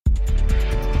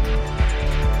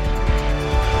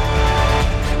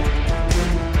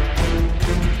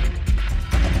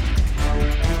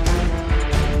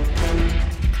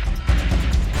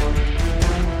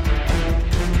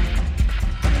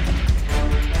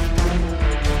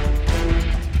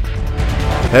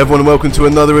Hey everyone, and welcome to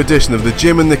another edition of the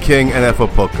Jim and the King NFL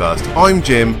podcast. I'm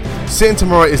Jim, sitting to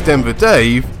my right is Denver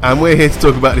Dave, and we're here to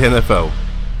talk about the NFL.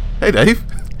 Hey Dave.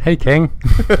 Hey King.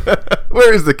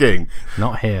 Where is the King?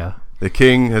 Not here. The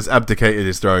King has abdicated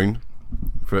his throne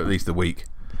for at least a week.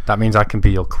 That means I can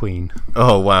be your queen.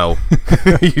 Oh wow.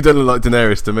 You don't look like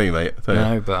Daenerys to me, mate.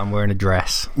 No, but I'm wearing a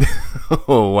dress.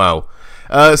 Oh wow.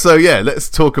 So yeah, let's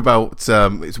talk about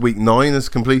it's week 9 has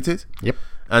completed. Yep.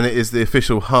 And it is the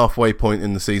official halfway point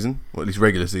in the season, or at least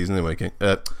regular season anyway, King.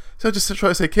 So I just try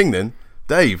to say King then.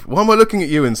 Dave, why am I looking at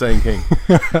you and saying King?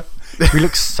 We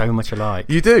look so much alike.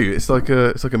 You do. It's like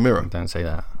a mirror. Don't say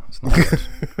that. It's not good.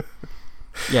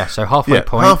 Yeah, so halfway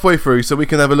point. Halfway through, so we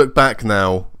can have a look back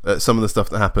now at some of the stuff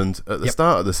that happened at the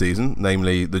start of the season,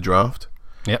 namely the draft.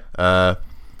 Yep.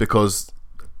 Because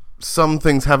some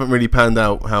things haven't really panned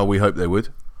out how we hoped they would.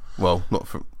 Well, not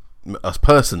for us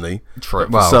personally. True.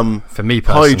 Well, for me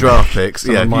personally. High draft picks.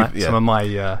 Some of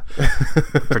my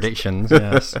predictions,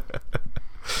 yes.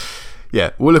 Yeah,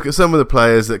 we'll look at some of the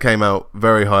players that came out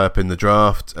very high up in the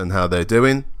draft and how they're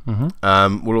doing.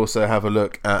 Mm-hmm. We'll also have a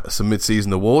look at some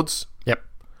mid-season awards. Yep.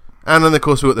 And then, of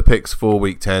course, we've got the picks for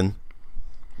Week 10.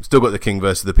 We've still got the King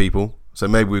versus the people. So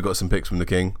maybe we've got some picks from the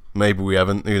King. Maybe we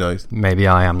haven't. Who knows? Maybe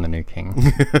I am the new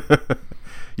king.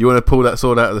 You want to pull that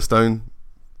sword out of the stone?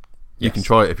 You Yes. can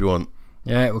try it if you want.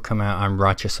 Yeah, it will come out. I'm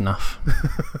righteous enough.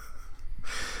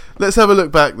 Let's have a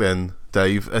look back then,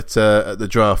 Dave, at the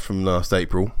draft from last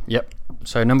April. Yep.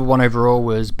 So number 1 overall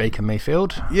was Baker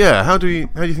Mayfield. Yeah, how do you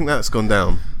think that's gone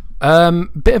down?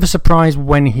 Bit of a surprise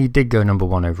when he did go number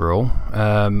 1 overall.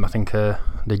 I think the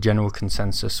general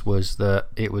consensus was that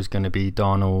it was going to be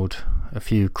Darnold. A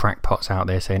few crackpots out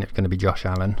there saying it's going to be Josh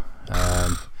Allen.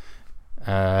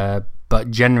 But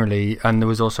generally, and there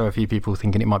was also a few people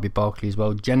thinking it might be Barkley as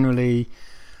well. Generally,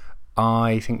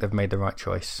 I think they've made the right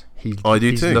choice. I do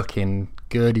he's too. Looking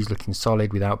good. He's looking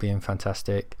solid without being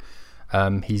fantastic.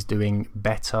 He's doing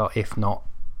better, if not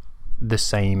the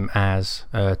same as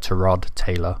Tyrod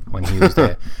Taylor when he was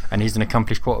there, and he's an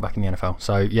accomplished quarterback in the NFL.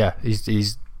 So yeah,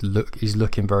 he's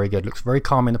looking very good. Looks very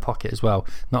calm in the pocket as well.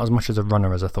 Not as much as a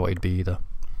runner as I thought he'd be either.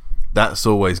 That's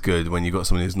always good when you've got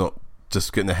someone who's not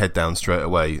just getting their head down straight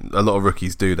away. A lot of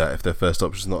rookies do that if their first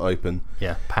option's not open.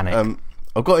 Yeah, panic.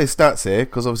 I've got his stats here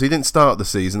because obviously he didn't start the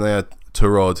season. They had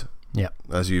Tyrod,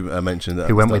 as you mentioned,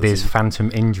 who went with his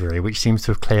phantom injury, which seems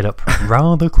to have cleared up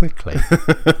rather quickly.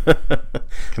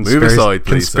 Move aside,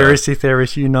 please. Conspiracy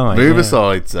theorists unite. Move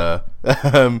aside, sir.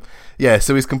 So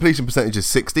his completion percentage is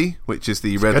 60, which is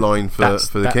the red line for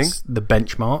the King. That's the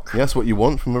benchmark. Yeah, that's what you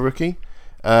want from a rookie.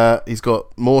 He's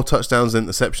got more touchdowns than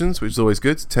interceptions, which is always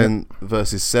good. 10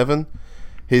 versus 7.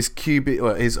 His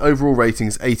his overall rating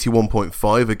is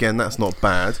 81.5. Again, that's not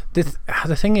bad. The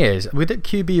thing is, with the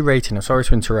QB rating, I'm sorry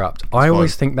to interrupt. I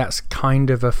always think that's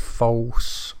kind of a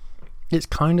false. It's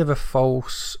kind of a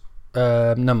false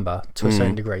number to a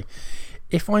certain degree.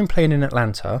 If I'm playing in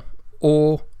Atlanta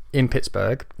or in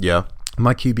Pittsburgh,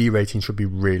 my QB rating should be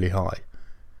really high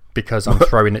because I'm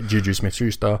throwing at Juju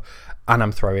Smith-Schuster and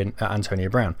I'm throwing at Antonio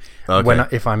Brown.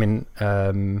 Okay. If I'm in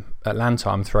Atlanta,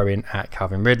 I'm throwing at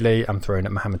Calvin Ridley, I'm throwing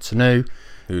at Mohamed Sanu,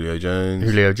 Julio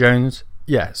Jones.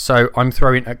 Yeah, so I'm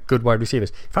throwing at good wide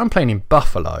receivers. If I'm playing in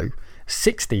Buffalo,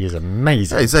 60 is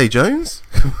amazing. Hey, Zay Jones?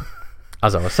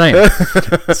 As I was saying.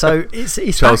 So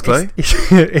it's Charles Clay?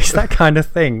 It's that kind of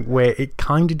thing where it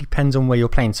kind of depends on where you're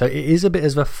playing. So it is a bit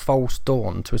of a false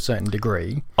dawn to a certain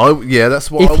degree. That's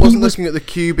what I wasn't looking at the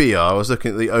QBR. I was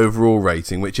looking at the overall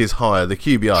rating, which is higher. The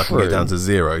QBR can get down to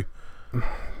 0.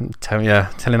 Telling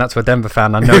that to a Denver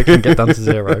fan, I know it can get down to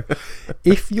 0.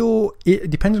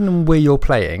 Depending on where you're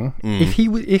playing,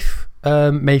 if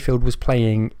Mayfield was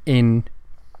playing in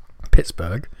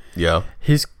Pittsburgh,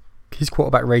 his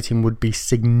quarterback rating would be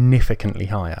significantly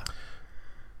higher.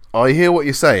 I hear what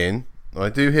you're saying. I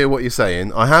do hear what you're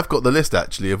saying. I have got the list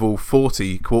actually of all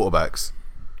 40 quarterbacks.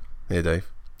 Here, Dave.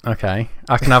 Okay,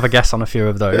 I can have a guess on a few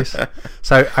of those.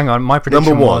 So hang on, my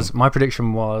prediction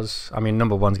was. I mean,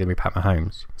 number 1's going to be Pat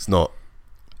Mahomes. It's not.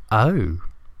 Oh,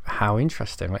 how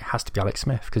interesting! It has to be Alex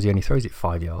Smith because he only throws it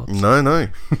 5 yards. No.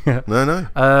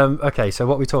 Okay, so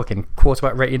what are we talking?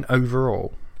 Quarterback rating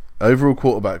overall.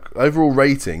 Overall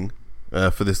rating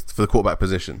for the quarterback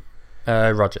position.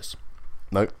 Rodgers.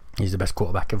 No. He's the best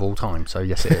quarterback of all time, so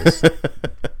yes it is.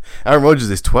 Aaron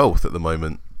Rodgers is 12th at the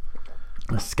moment.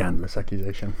 A scandalous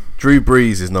accusation. Drew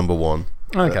Brees is number 1.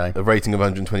 Okay. A rating of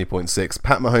 120.6.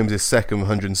 Pat Mahomes is second,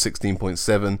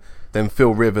 116.7. Then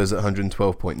Phil Rivers at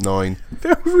 112.9.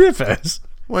 Phil Rivers?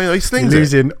 Well, he slings You're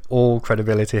losing all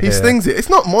credibility here. He slings it. It's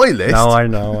not my list. No, I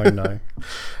know.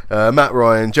 Matt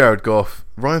Ryan, Jared Goff,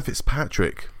 Ryan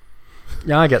Fitzpatrick,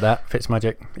 Yeah, I get that.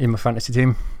 Fitzmagic in my fantasy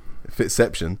team.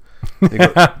 Fitzception. You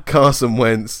got Carson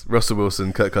Wentz, Russell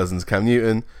Wilson, Kirk Cousins, Cam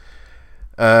Newton,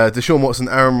 Deshaun Watson,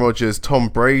 Aaron Rodgers, Tom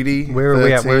Brady. Where are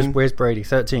we at? Where's Brady?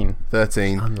 13.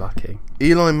 Unlucky.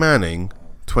 Eli Manning,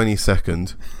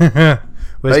 22nd.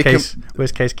 Where's Case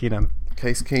Keenum?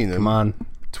 Case Keenum. Come on.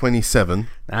 27.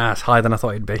 It's higher than I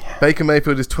thought it'd be. Baker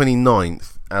Mayfield is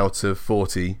 29th out of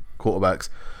 40 quarterbacks.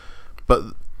 But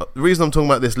the reason I'm talking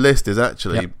about this list is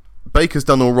actually Baker's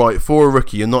done all right. For a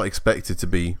rookie, you're not expected to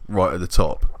be right at the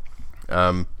top.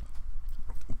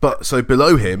 But so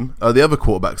below him are the other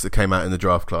quarterbacks that came out in the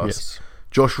draft class. Yes.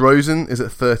 Josh Rosen is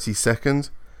at 32nd.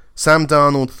 Sam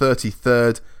Darnold,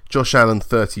 33rd. Josh Allen,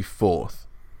 34th.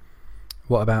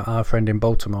 What about our friend in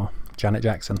Baltimore, Janet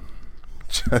Jackson?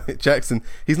 Janet Jackson,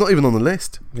 he's not even on the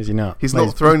list. Is he not? He's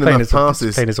not thrown enough passes.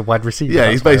 He's playing as a wide receiver. Yeah,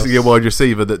 he's basically a wide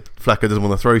receiver that Flacco doesn't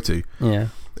want to throw to. Yeah.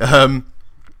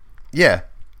 Yeah.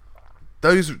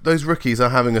 Those rookies are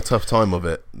having a tough time of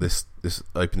it this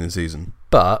opening season.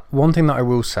 But one thing that I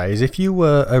will say is if you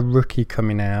were a rookie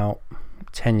coming out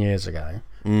 10 years ago,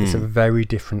 it's a very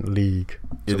different league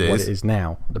to what it is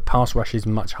now. The pass rush is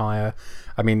much higher.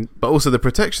 I mean, but also the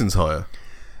protection's higher.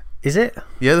 Is it?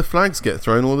 Yeah, the flags get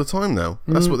thrown all the time now.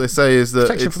 That's what they say is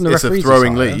that it's a referees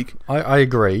throwing league. I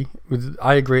agree.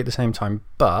 I agree at the same time,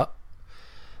 but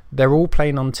they're all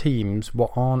playing on teams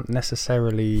what aren't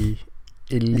necessarily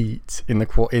elite in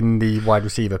the wide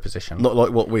receiver position. Not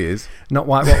like what we is. Not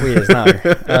like what we is,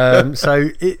 no. So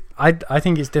I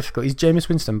think it's difficult. Is Jameis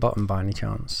Winston bottom by any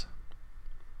chance?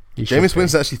 Jameis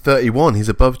Winston's actually 31. He's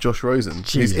above Josh Rosen.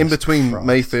 He's in between Christ.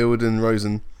 Mayfield and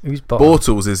Rosen. Who's bottom?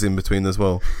 Bortles is in between as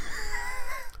well.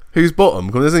 Who's bottom?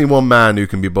 Because there's only one man who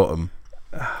can be bottom.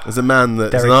 There's a man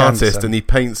that's Derek an artist Anderson. and he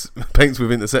paints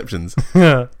with interceptions.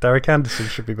 Derek Anderson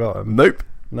should be bottom. Nope.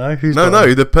 No, who's no, bottom?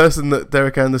 no, the person that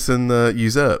Derek Anderson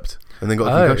usurped and then got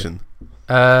a concussion.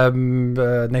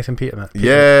 Nathan Peterman.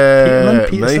 Yeah,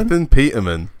 Peterson? Nathan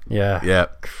Peterman. Yeah.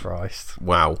 Christ.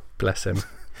 Wow. Bless him.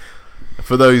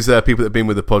 For those people that have been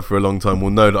with the pod for a long time will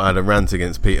know that I had a rant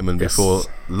against Peterman before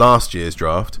last year's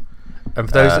draft. And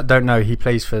for those that don't know, he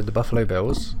plays for the Buffalo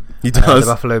Bills. He does.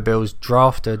 The Buffalo Bills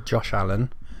drafted Josh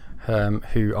Allen,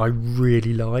 who I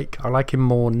really like. I like him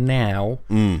more now,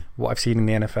 what I've seen in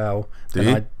the NFL. Do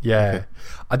you? Okay.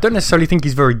 I don't necessarily think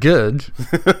he's very good,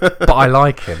 but I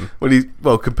like him.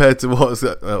 Well, compared to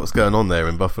what's going on there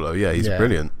in Buffalo, he's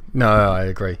brilliant. No, I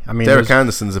agree. I mean, Derek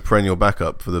Anderson's a perennial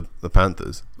backup for the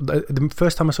Panthers. The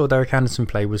first time I saw Derek Anderson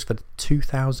play was for the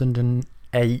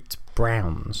 2008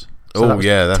 Browns. So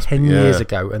that's 10 years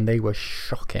ago, and they were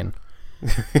shocking.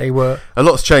 They were a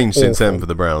lot's changed awful. since then for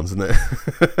the Browns, hasn't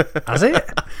it? Has it?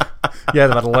 Yeah,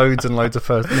 they've had loads and loads of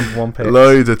first number one picks.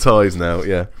 Loads of ties now.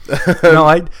 Yeah.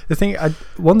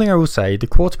 One thing I will say, the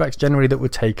quarterbacks generally that were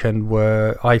taken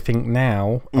were, I think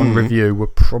now on review, were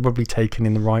probably taken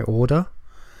in the right order.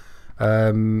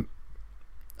 I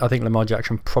think Lamar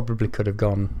Jackson probably could have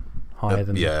gone higher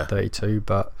than 32,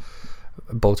 but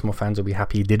Baltimore fans will be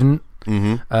happy he didn't.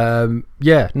 I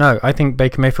think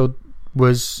Baker Mayfield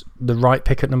was the right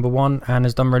pick at number 1 and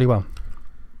has done really well.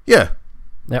 Yeah.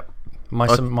 Yep.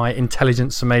 My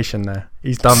intelligent summation there.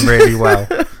 He's done really well.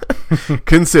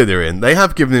 Considering they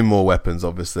have given him more weapons,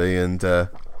 obviously, and the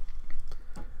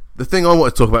thing I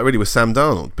wanted to talk about really was Sam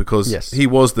Darnold, because he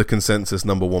was the consensus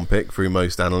number 1 pick through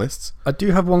most analysts. I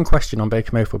do have one question on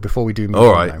Baker Mayfield before we do move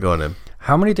All right, go on then.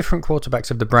 How many different quarterbacks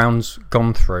have the Browns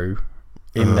gone through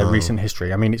in their recent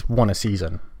history? I mean, it's one a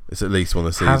season. It's at least one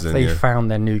a season. Have they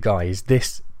found their new guy? Is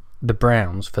this the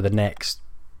Browns for the next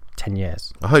 10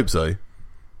 years? I hope so.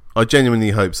 I genuinely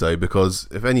hope so, because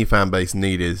if any fan base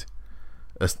needed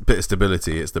a bit of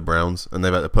stability, it's the Browns, and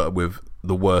they've had to put up with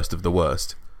the worst of the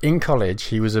worst. In college,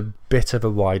 he was a bit of a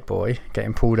wide boy,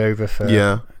 getting pulled over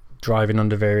for driving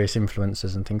under various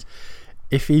influences and things.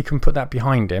 If he can put that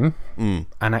behind him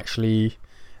and actually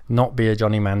not be a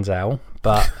Johnny Manziel,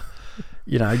 but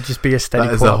just be a steady quarterback.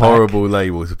 That is a horrible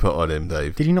label to put on him,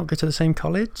 Dave. Did he not go to the same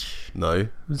college? No.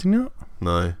 Was he not?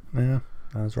 No. Yeah,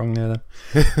 I was wrong there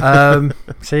then.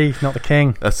 See, not the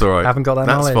king. That's all right. Haven't got that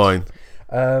knowledge. That's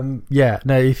fine.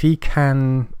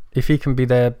 If he can be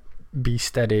there, be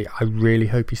steady, I really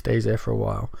hope he stays there for a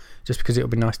while, just because it'll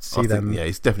be nice to see them.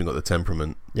 He's definitely got the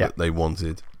temperament that they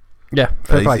wanted. Yeah,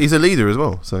 he's a leader as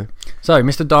well. So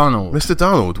Mr.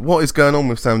 Darnold, what is going on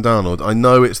with Sam Darnold? I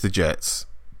know it's the Jets,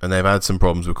 and they've had some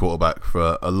problems with quarterback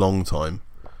for a long time.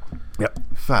 Yep.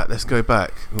 In fact, let's go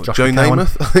back. Joe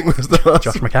Namath, I think was the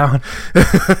answer. Josh McCown.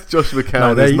 Josh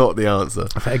McCown is not the answer.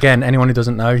 Again, anyone who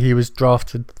doesn't know, he was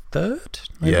drafted 3rd.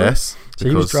 Yes. So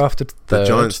he was drafted 3rd. The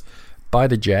Giants by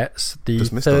the Jets. The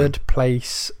third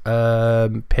place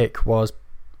pick was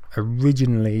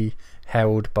originally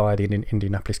held by the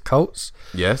Indianapolis Colts.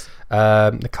 Yes.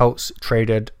 The Colts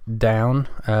traded down.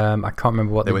 I can't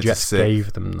remember what the Jets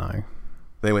gave them, though.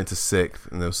 They went to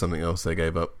 6th, and there was something else they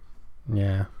gave up.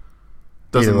 Yeah.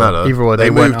 Doesn't matter. Either way, they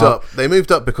moved up. They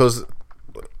moved up because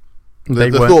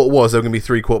the thought was there were going to be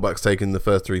 3 quarterbacks taking the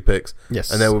first 3 picks.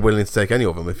 Yes. And they were willing to take any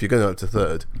of them. If you're going up to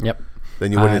 3rd, yep,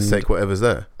 then you're willing to take whatever's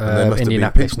there. And they must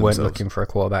Indianapolis have been weren't looking for a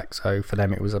quarterback, so for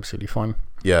them it was absolutely fine.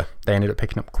 Yeah. They ended up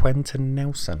picking up Quentin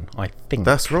Nelson, I think.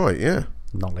 That's right, yeah.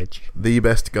 Knowledge. The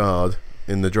best guard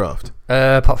in the draft.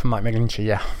 Apart from Mike McGlinchey,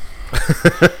 yeah.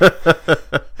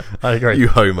 I agree. You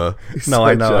homer. No,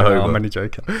 I know. I'm only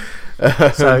joking.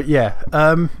 So yeah,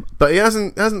 but he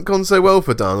hasn't gone so well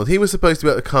for Darnold. He was supposed to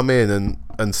be able to come in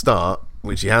and start,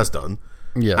 which he has done,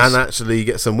 yes, and actually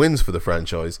get some wins for the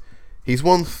franchise. He's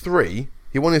won 3.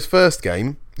 He won his first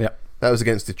game. Yep. That was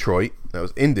against Detroit. That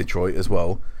was in Detroit as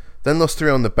well. Then lost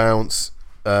 3 on the bounce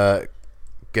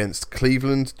against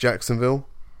Cleveland, Jacksonville.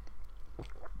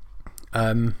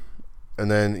 And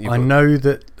then I know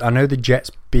the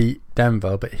Jets beat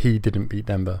Denver, but he didn't beat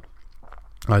Denver.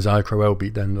 Isaiah Crowell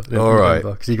beat Denver. All right,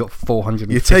 because he got 400.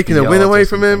 You're taking a win away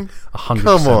from him. 100%.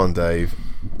 Come on, Dave.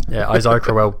 Yeah, Isaiah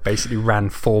Crowell basically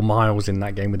ran 4 miles in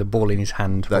that game with the ball in his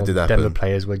hand. That did happen. Denver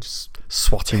players were just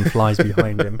swatting flies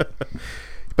behind him.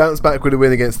 Bounced back with a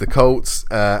win against the Colts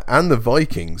and the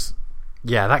Vikings.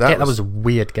 Yeah, that was a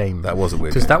weird game. That was a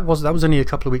weird game. Because that was only a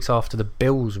couple of weeks after the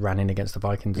Bills ran in against the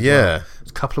Vikings as well. There's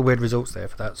a couple of weird results there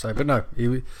for that. So, but no,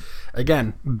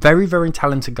 again, very, very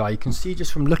talented guy. You can see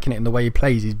just from looking at him the way he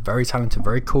plays, he's very talented,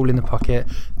 very cool in the pocket,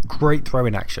 great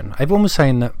throwing action. Everyone was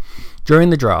saying that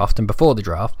during the draft and before the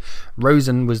draft,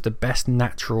 Rosen was the best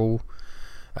natural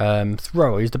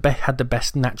thrower. He was had the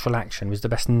best natural action, was the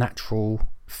best natural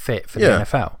fit for the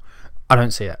NFL. I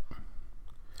don't see it.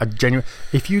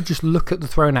 If you just look at the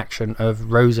throwing action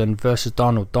of Rosen versus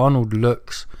Darnold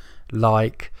looks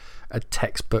like a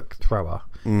textbook thrower.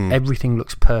 Everything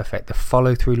looks perfect. The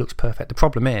follow through looks perfect. The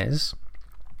problem is,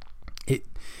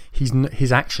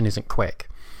 his action isn't quick.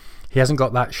 He hasn't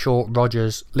got that short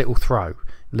Rodgers little throw,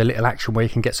 the little action where he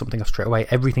can get something off straight away.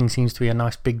 Everything seems to be a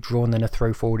nice big draw and then a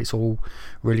throw forward. It's all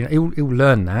really. He'll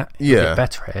learn that. He'll get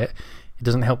better at it. It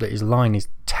doesn't help that his line is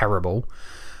terrible,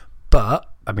 but.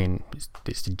 I mean,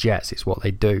 it's the Jets. It's what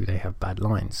they do. They have bad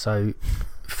lines. So,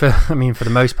 for the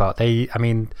most part, they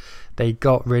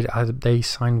got rid. They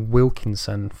signed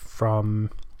Wilkinson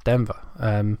from Denver.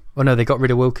 They got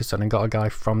rid of Wilkinson and got a guy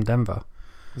from Denver.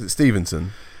 Is it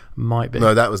Stevenson? Might be.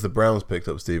 No, that was the Browns picked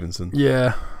up Stevenson.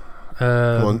 Yeah.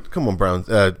 Come on, Browns.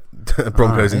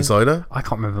 Broncos insider. I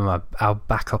can't remember our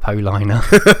backup O-liner.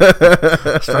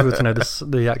 I struggle to know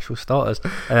the actual starters.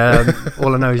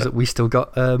 All I know is that we still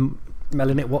got.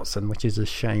 Melanie Watson, which is a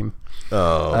shame.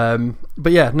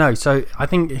 But yeah, no. So I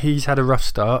think he's had a rough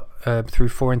start. Threw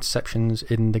 4 interceptions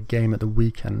in the game at the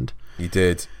weekend. He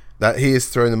did. That he is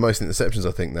throwing the most interceptions,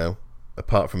 I think, now,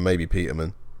 apart from maybe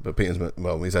Peterman. But Peterman,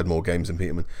 well, he's had more games than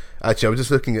Peterman. Actually, I was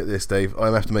just looking at this, Dave.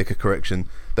 I have to make a correction.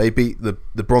 They beat the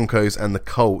Broncos and the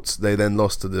Colts. They then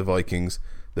lost to the Vikings,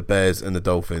 the Bears, and the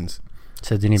Dolphins.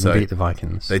 So they didn't even beat the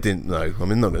Vikings. They didn't. No, I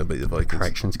mean, not going to beat the Vikings.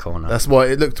 Corrections corner. That's why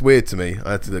it looked weird to me.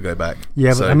 I had to go back.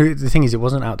 Yeah, but I knew, the thing is, it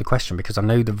wasn't out of the question because I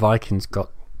know the Vikings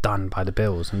got done by the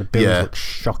Bills, and the Bills looked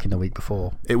shocking the week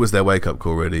before. It was their wake-up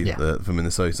call, really, for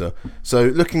Minnesota. So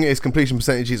looking at his completion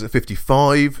percentages at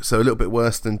 55, so a little bit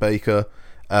worse than Baker.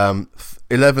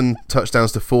 11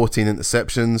 touchdowns to 14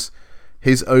 interceptions.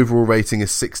 His overall rating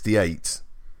is 68,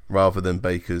 rather than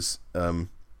Baker's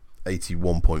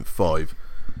 81.5.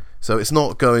 So it's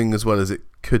not going as well as it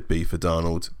could be for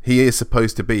Darnold. He is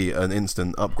supposed to be an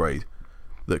instant upgrade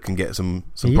that can get some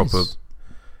proper...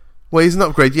 Well, he's an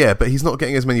upgrade, yeah, but he's not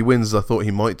getting as many wins as I thought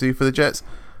he might do for the Jets.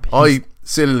 I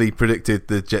sillily predicted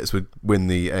the Jets would win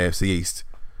the AFC East.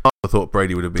 I thought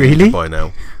Brady would have been by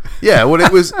now. Yeah, well,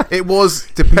 it was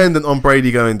dependent on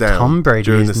Brady going down. Tom Brady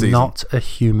during the is season. Not a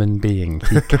human being.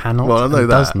 He cannot well, I know and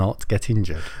does not get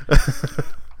injured.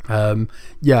 The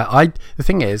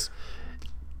thing is,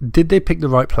 did they pick the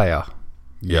right player?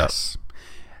 Yes.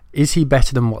 Is he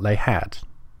better than what they had?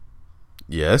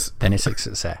 Yes. Then it's a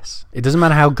success. It doesn't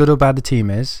matter how good or bad the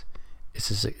team is.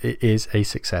 It is a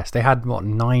success. They had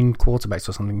 9 quarterbacks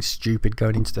or something stupid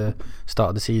going into the start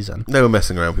of the season. They were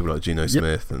messing around people like Geno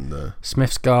Smith and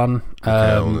Smith's gone.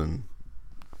 And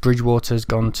Bridgewater's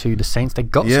gone to the Saints. They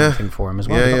got something for him as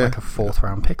well. They got like a 4th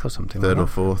round pick or something.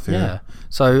 3rd or 4th. Yeah.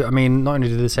 So I mean, not only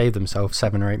did they save themselves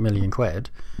 7 or 8 million quid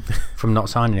from not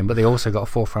signing him, but they also got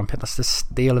a 4th round pick. That's the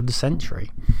steal of the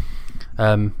century.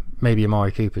 maybe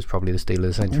Amari Cooper's probably the steal of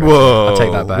the century. Whoa! I'll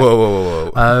take that back.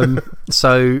 Whoa!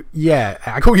 So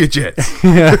yeah, Call your Jets.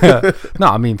 No,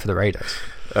 I mean for the Raiders.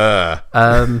 Yeah.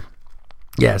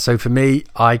 So for me,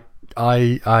 I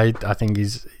think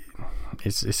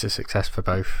it's a success for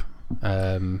both,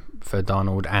 for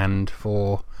Darnold and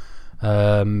for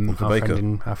our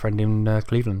friend in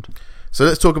Cleveland. So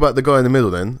let's talk about the guy in the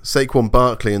middle then, Saquon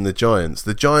Barkley and the Giants.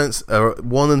 The Giants are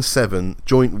 1-7,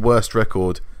 joint worst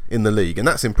record in the league, and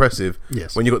that's impressive.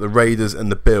 Yes. When you've got the Raiders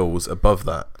and the Bills above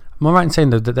that. Am I right in saying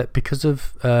though that because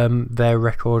of their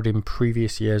record in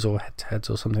previous years or head-to-heads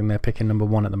or something, they're picking number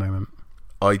 1 at the moment?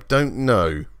 I don't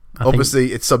know.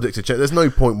 Obviously, it's subject to change. There's no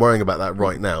point worrying about that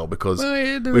right now because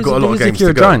we've got a lot of games to go. If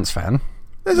you're a Giants fan,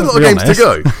 there's a lot of games to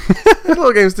go. There's a lot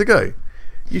of games to go.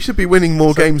 You should be winning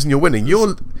more games than you're winning.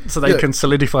 So they can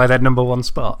solidify their number 1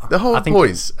 spot. The whole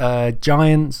point. It's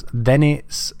Giants, then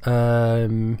it's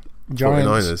Giants.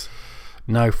 49ers.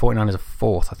 No, 49ers are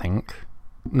 4th, I think.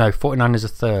 No, 49ers are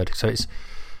 3rd. So it's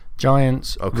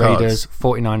Giants, Raiders,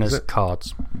 49ers,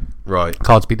 Cards. Right.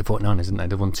 Cards beat the 49ers, didn't they?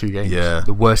 They've won 2 games. Yeah.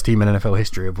 The worst team in NFL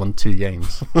history have won 2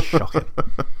 games. Shocking.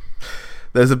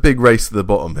 There's a big race to the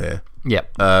bottom here.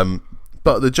 Yep.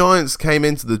 But the Giants came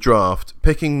into the draft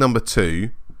picking number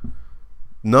 2,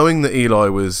 knowing that Eli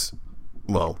was,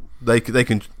 well, they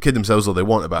can kid themselves all they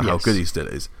want about how good he still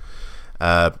is.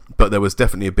 But there was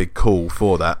definitely a big call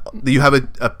for that. You have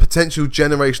a potential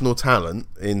generational talent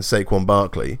in Saquon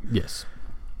Barkley. Yes.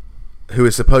 Who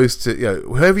is supposed to,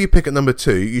 whoever you pick at number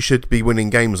 2, you should be winning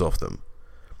games off them.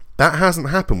 That hasn't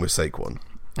happened with Saquon.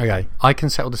 Okay, I can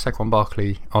settle the Saquon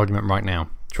Barkley argument right now.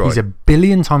 Try. He's a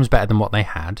billion times better than what they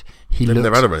had. They've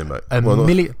never had a running back.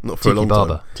 Not for a long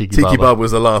time. Tiki Barber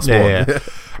was the last one. Yeah.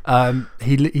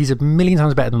 He's a million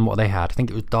times better than what they had. I think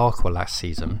it was Darkwa last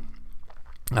season.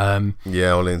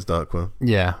 Orleans Darkwa.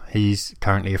 Yeah, he's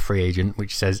currently a free agent,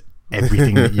 which says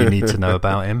everything that you need to know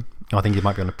about him. I think he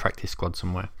might be on a practice squad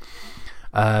somewhere.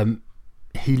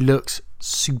 He looks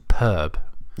superb.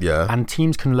 Yeah. And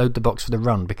teams can load the box for the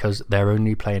run because they're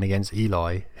only playing against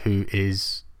Eli, who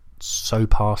is so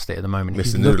past it at the moment.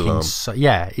 Mr. Noodle Arm.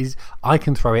 I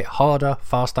can throw it harder,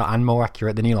 faster, and more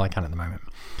accurate than Eli can at the moment.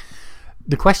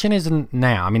 The question isn't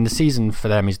now. I mean, the season for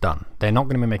them is done. They're not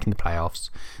going to be making the playoffs.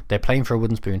 They're playing for a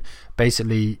wooden spoon.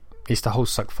 Basically, it's the whole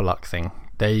suck for luck thing.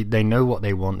 They know what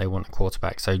they want. They want a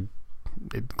quarterback. So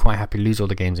they're quite happy to lose all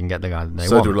the games and get the guy that they want.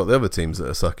 So do a lot of the other teams that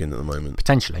are sucking at the moment.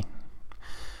 Potentially.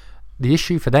 The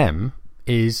issue for them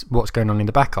is what's going on in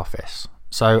the back office.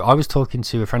 So I was talking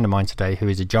to a friend of mine today who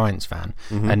is a Giants fan,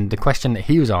 and the question that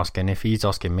he was asking, if he's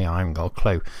asking me, I haven't got a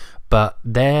clue. But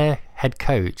their head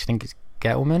coach, I think it's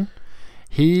Gettleman,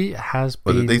 he has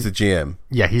been... Well, he's the GM.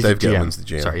 Yeah, he's Dave the GM. Gettleman's the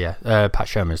GM. Sorry, yeah. Pat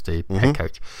Shermer's the head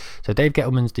coach. So Dave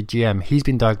Gettleman's the GM. He's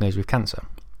been diagnosed with cancer.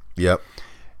 Yep.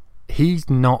 He's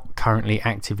not currently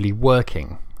actively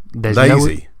working. There's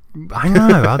lazy. I know,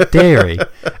 how dare he?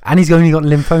 And he's only got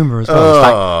lymphoma as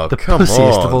well. It's like the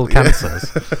pussiest of all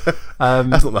cancers.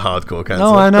 That's not the hardcore cancer.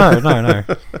 No, I know. No.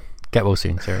 Get well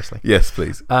soon, seriously. Yes,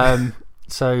 please.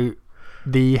 So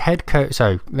the head coach.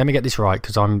 So let me get this right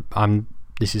because I'm.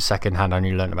 This is second hand. I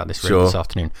only learned about this really this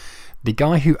afternoon. The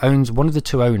guy who owns one of the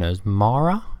 2 owners,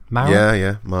 Mara.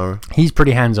 Yeah, Mara. He's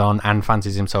pretty hands on and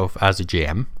fancies himself as a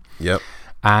GM. Yep.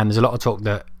 And there's a lot of talk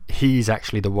that he's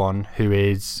actually the one who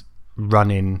is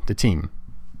running the team,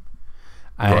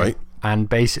 right? And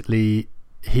basically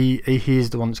he is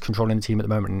the one that's controlling the team at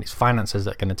the moment, and it's finances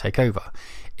that are going to take over.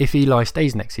 If Eli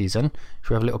stays next season,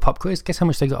 should we have a little pop quiz? Guess how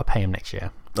much they got to pay him next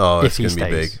year? It's going to be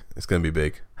big. It's going to be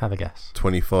big. Have a guess.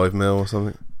 25 mil or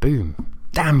something. Boom.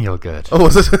 Damn, you're good. Oh,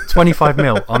 was it 25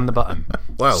 mil on the button?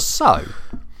 Wow. So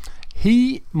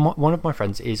one of my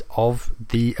friends is of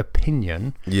the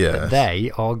opinion that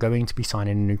they are going to be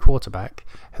signing a new quarterback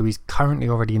who is currently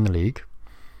already in the league.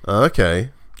 Okay.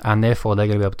 And therefore they're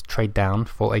going to be able to trade down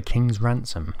for a king's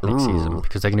ransom next season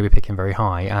because they're going to be picking very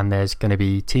high, and there's going to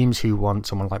be teams who want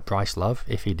someone like Bryce Love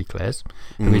if he declares,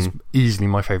 who is easily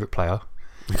my favourite player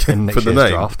in next year's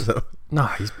draft. No,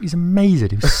 he's amazing.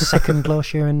 He was second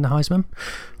last year in the Heisman.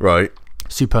 Right.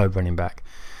 Superb running back.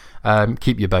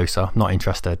 Keep your Bosa, not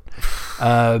interested.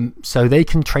 So they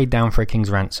can trade down for a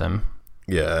king's ransom.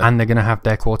 Yeah. And they're going to have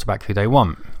their quarterback who they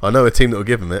want. I know a team that will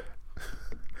give him it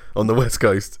on the West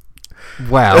Coast.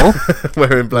 Well,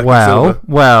 wearing black and silver.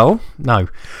 Well, no.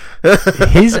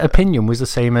 His opinion was the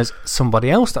same as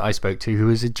somebody else that I spoke to who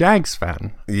was a Jags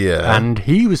fan. Yeah. And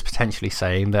he was potentially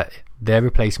saying that their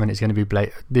replacement is going to be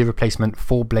the replacement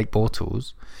for Blake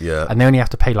Bortles. Yeah. And they only have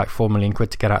to pay like $4 million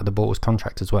to get out of the Bortles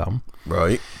contract as well.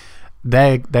 Right.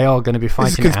 They are going to be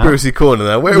fighting it out. This is conspiracy corner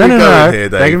now. Where are we going here,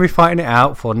 Dave? They're going to be fighting it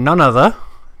out for none other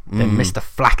than Mr.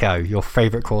 Flacco, your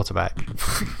favourite quarterback.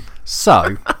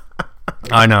 So,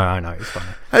 I know, it's funny.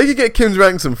 How do you get Kim's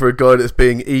ransom for a guy that's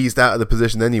being eased out of the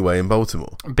position anyway in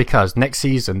Baltimore? Because next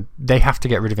season, they have to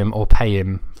get rid of him or pay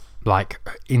him like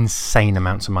insane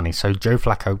amounts of money. So Joe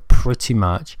Flacco pretty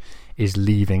much is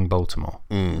leaving Baltimore.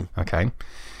 Okay?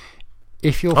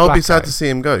 If you're I'll be Flacco, sad to see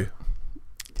him go.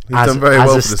 He's done very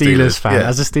well for the Steelers. Fan, yeah.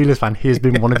 As a Steelers fan, he has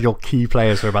been one of your key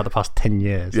players for about the past 10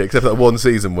 years. Yeah, except for that one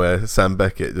season where Sam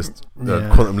Beckett just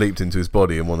quantum leaped into his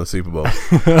body and won a Super Bowl.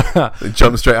 And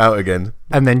jumped straight out again.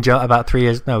 And then about 3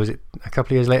 years, no, was it a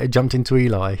couple of years later, jumped into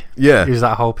Eli? Yeah. It was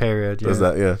that whole period. Does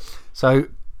that, yeah. So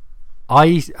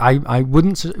I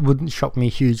wouldn't shock me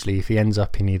hugely if he ends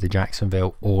up in either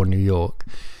Jacksonville or New York.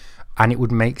 And it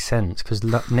would make sense because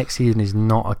next season is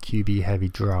not a QB heavy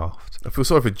draft. I feel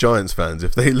sorry for Giants fans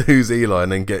if they lose Eli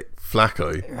and then get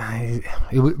Flacco.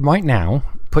 Right now,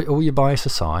 put all your bias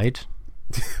aside,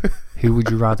 who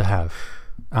would you rather have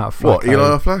out of Flacco? What,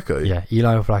 Eli or Flacco? Yeah,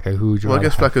 Eli or Flacco, who would you rather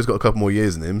have? I guess Flacco's got a couple more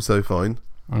years in him, so fine.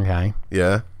 Okay.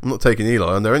 Yeah, I'm not taking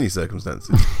Eli under any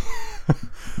circumstances.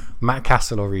 Matt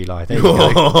Castle or Eli? There you go. There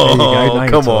you go. Now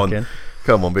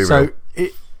Come on, be real. So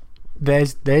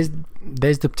there's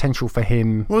the potential for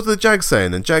him. What are the Jags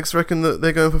saying? And Jags reckon that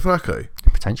they're going for Flacco?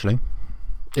 Potentially.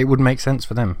 It would make sense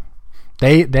for them.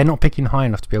 They're not picking high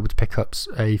enough to be able to pick up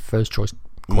a first choice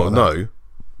quarterback. Well, no.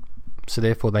 So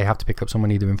therefore they have to pick up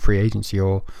someone either in free agency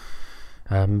or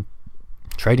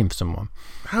trading for someone.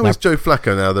 How is Joe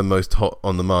Flacco now the most hot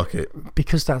on the market?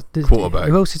 Because that's quarterback.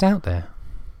 Who else is out there?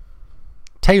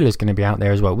 Taylor's going to be out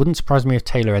there as well. Wouldn't surprise me if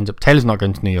Taylor's not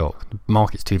going to New York. The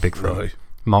market's too big for him.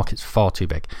 Market's far too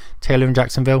big. Taylor in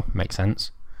Jacksonville makes sense.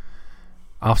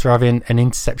 After having an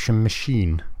interception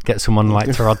machine, get someone like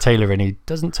Tyrod Taylor in, he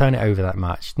doesn't turn it over that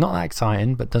much. Not that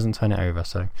exciting, but doesn't turn it over.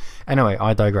 So anyway,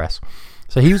 I digress.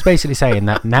 So he was basically saying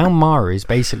that now Mara is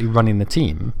basically running the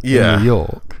team in New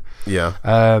York. Yeah.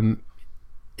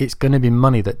 It's going to be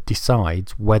money that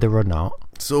decides whether or not.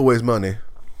 It's always money.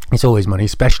 It's always money,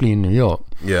 especially in New York.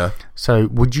 Yeah. So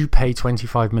would you pay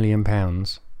 £25 million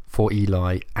for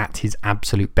Eli at his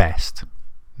absolute best?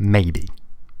 Maybe.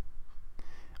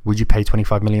 Would you pay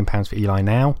 £25 million for Eli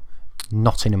now?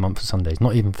 Not in a month for Sundays,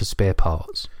 not even for spare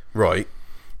parts. Right.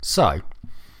 So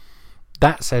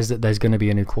that says that there's going to be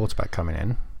a new quarterback coming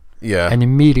in. Yeah. And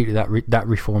immediately that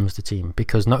reforms the team,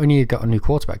 because not only you've got a new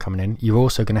quarterback coming in, you're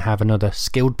also going to have another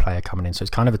skilled player coming in. So it's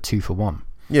kind of a 2-for-1.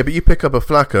 Yeah, but you pick up a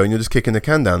Flacco and you're just kicking the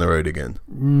can down the road again.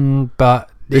 But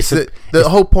the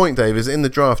whole point, Dave, is in the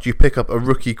draft you pick up a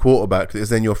rookie quarterback that is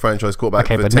then your franchise quarterback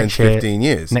for 10 to 15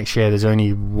 years. Next year there's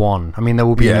only one. I mean, there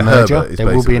will be an merger. There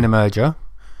will be an merger.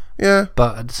 Yeah.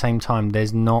 But at the same time,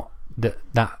 there's not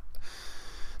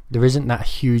there isn't that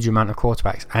huge amount of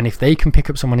quarterbacks. And if they can pick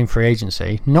up someone in free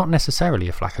agency, not necessarily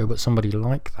a Flacco, but somebody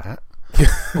like that,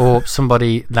 or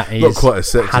somebody that is not quite as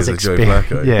sexy as a Joe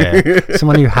Flacco. Yeah,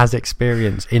 someone who has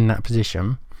experience in that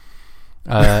position,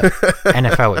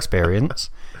 NFL experience,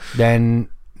 then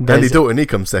Andy Dalton, he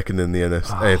comes second in the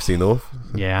AFC North.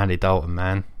 Yeah, Andy Dalton,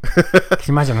 man. Can you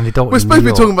imagine Andy Dalton? We're supposed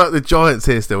to be talking about the Giants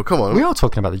here still. Come on. We are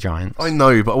talking about the Giants. I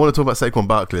know, but I want to talk about Saquon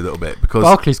Barkley a little bit, because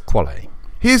Barkley's quality.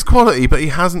 He is quality, but he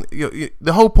hasn't.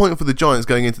 The whole point for the Giants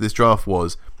going into this draft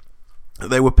was that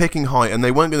they were picking high and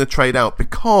they weren't going to trade out,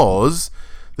 because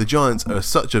the Giants are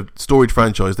such a storied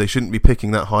franchise. They shouldn't be picking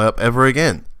that high up ever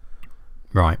again.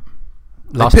 Right.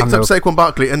 They picked up Saquon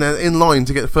Barkley and they're in line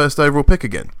to get the first overall pick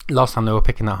again. Last time they were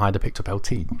picking that high, they picked up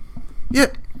LT. Yeah,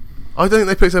 I don't think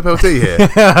they picked up LT here.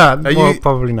 Well,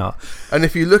 probably not. And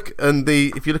if you look at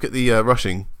the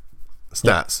rushing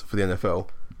stats for the NFL,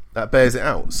 that bears it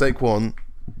out. Saquon,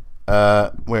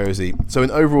 where is he? So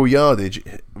in overall yardage,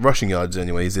 rushing yards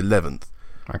anyway, he's 11th.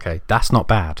 Okay, that's not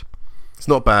bad. It's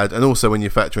not bad, and also when you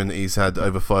factor in that he's had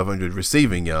over 500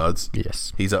 receiving yards,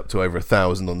 yes, he's up to over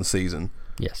 1,000 on the season.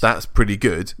 Yes, that's pretty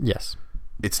good. Yes,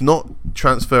 it's not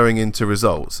transferring into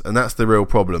results, and that's the real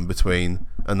problem between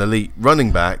an elite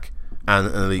running back and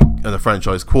a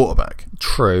franchise quarterback.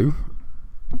 True,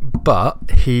 but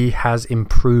he has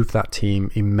improved that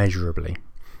team immeasurably.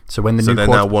 So when they're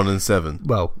now 1-7.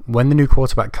 Well, when the new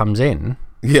quarterback comes in,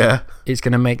 yeah, it's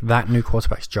going to make that new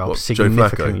quarterback's job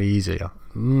significantly easier.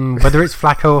 Whether it's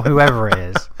Flacco or whoever it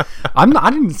is, I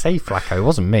didn't say Flacco. It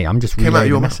wasn't me. I'm just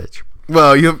relaying the message.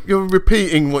 Well, you're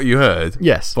repeating what you heard.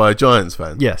 Yes, by a Giants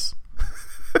fan. Yes,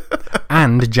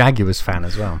 and a Jaguars fan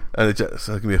as well. And so there's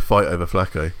going to be a fight over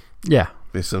Flacco. Yeah,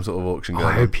 there's some sort of auction going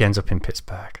on. I hope he ends up in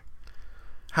Pittsburgh.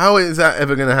 How is that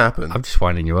ever going to happen? I'm just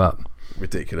winding you up.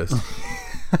 Ridiculous.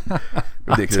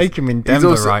 I take him in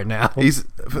Denver right now.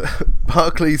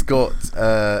 Barkley's got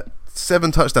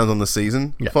 7 touchdowns on the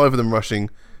season, 5 of them rushing.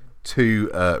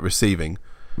 2 receiving.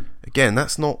 Again,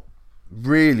 that's not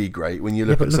really great when you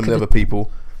look at some of the other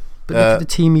people. But look at the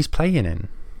team he's playing in.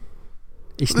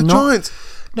 It's the Giants.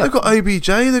 No. They've got OBJ,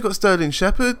 they've got Sterling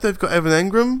Shepherd, they've got Evan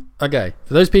Engram. Okay,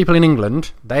 for those people in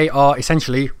England, they are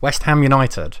essentially West Ham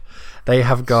United. They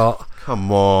have got...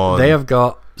 Come on. They have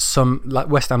got some, like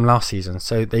West Ham last season,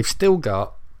 so they've still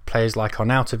got players like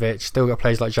Arnautovic, still got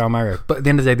players like João Mario, but at the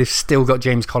end of the day, they've still got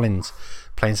James Collins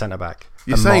playing centre-back.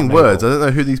 You're saying words, I don't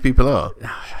know who these people are.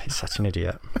 He's such an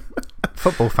idiot.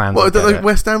 Football fans. Well, I don't know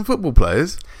West Ham football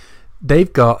players.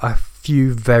 They've got a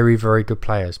few very, very good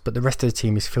players, but the rest of the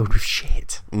team is filled with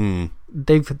shit.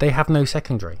 They have no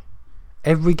secondary.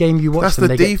 Every game you watch them,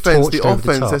 they get torched over the top. That's the defence,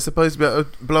 the offence. They're supposed to be able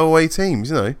to blow away teams,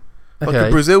 you know. Like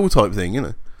a Brazil type thing, you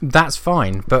know. That's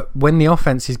fine, but when the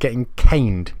offence is getting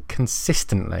caned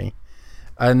consistently,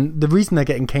 and the reason they're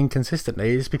getting caned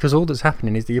consistently is because all that's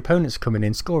happening is the opponent's coming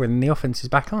in, scoring, and the offence is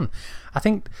back on. I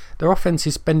think their offence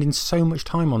is spending so much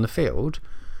time on the field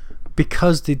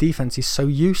because the defence is so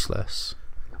useless.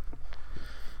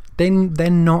 They're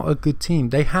not a good team.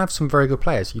 They have some very good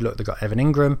players. You look, they've got Evan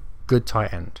Engram, good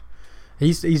tight end.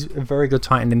 He's a very good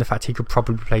tight end in the fact he could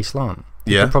probably play slant.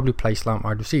 He could probably play slant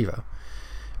wide receiver.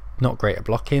 Not great at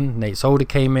blocking. Nate Solder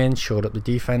came in, shored up the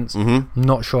defence.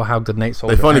 Not sure how good Nate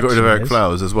Solder is. They finally got rid of Eric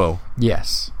Flowers as well.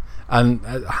 Yes. And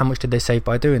how much did they save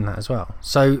by doing that as well?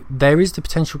 So there is the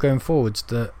potential going forwards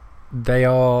that they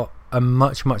are a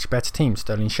much, much better team.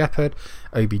 Sterling Shepherd,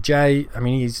 OBJ, I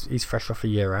mean, he's fresh off a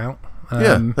year out.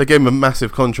 They gave him a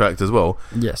massive contract as well.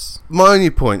 Yes. My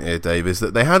only point here, Dave, is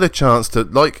that they had a chance to,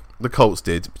 like the Colts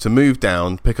did, to move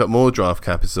down, pick up more draft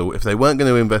capital if they weren't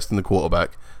going to invest in the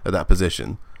quarterback at that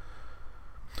position.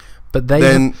 But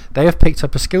they have picked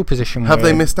up a skill position. Have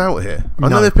they missed out here? I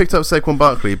know they've picked up Saquon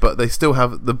Barkley, but they still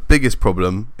have the biggest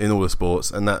problem in all the sports,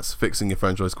 and that's fixing your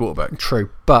franchise quarterback.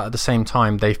 True, but at the same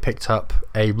time, they've picked up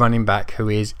a running back who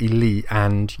is elite,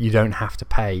 and you don't have to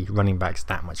pay running backs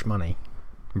that much money,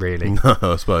 really. No,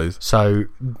 I suppose. So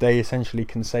they essentially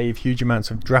can save huge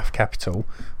amounts of draft capital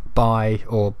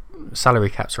or salary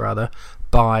caps rather,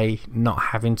 by not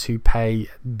having to pay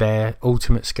their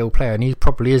ultimate skill player, and he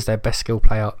probably is their best skill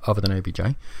player other than OBJ.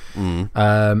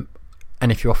 And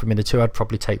if you offer me the two, I'd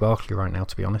probably take Barkley right now,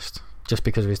 to be honest, just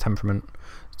because of his temperament.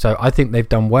 So I think they've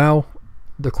done well.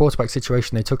 The quarterback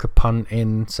situation, they took a punt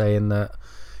in saying that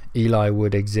Eli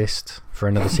would exist for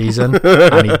another season,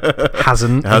 and he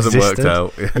hasn't worked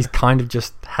out. Yeah. He's kind of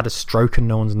just had a stroke and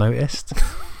no one's noticed.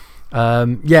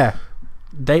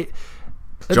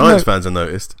 Giants fans have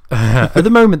noticed. At the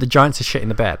moment, the Giants are shit in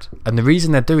the bed, and the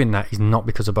reason they're doing that is not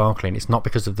because of Barkley, and it's not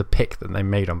because of the pick that they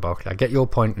made on Barkley. I get your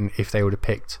point, and if they would have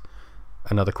picked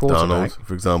another quarterback, Darnold,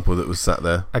 for example, that was sat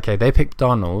there. Okay, they picked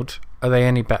Darnold. Are they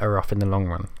any better off in the long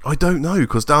run? I don't know,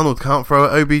 because Darnold can't throw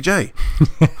at OBJ,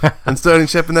 and Sterling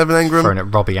Shepherd and Evan Engram throwing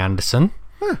at Robbie Anderson.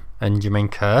 And Jermaine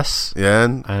Kearse. Yeah,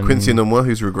 and Quincy Enunwa,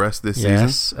 who's regressed this season.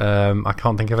 Yes, I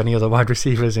can't think of any other wide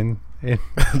receivers in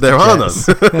there are none.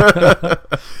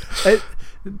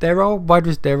 There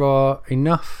are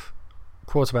enough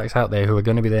quarterbacks out there who are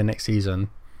going to be there next season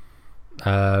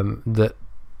that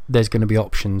there's going to be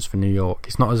options for New York.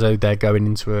 It's not as though they're going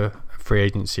into a free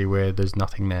agency where there's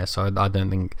nothing there. So I don't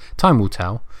think time will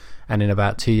tell. And in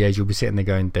about 2 years, you'll be sitting there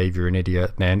going, Dave, you're an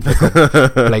idiot. Then they've got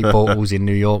Blake Bortles in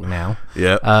New York now.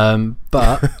 Yeah.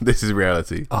 But this is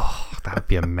reality. Oh, that would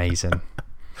be amazing.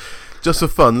 Just for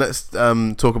fun, let's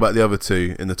talk about the other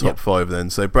two in the top five then.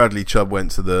 So Bradley Chubb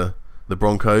went to the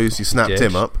Broncos. You snapped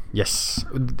him up. Yes.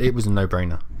 It was a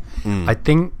no-brainer. I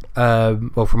think,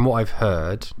 from what I've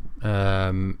heard,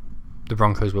 the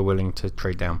Broncos were willing to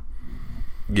trade down.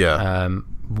 Yeah.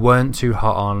 Weren't too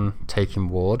hot on taking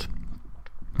Ward.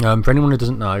 For anyone who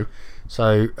doesn't know,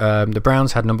 so the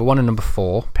Browns had number 1 and number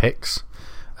 4 picks.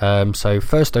 So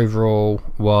first overall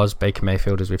was Baker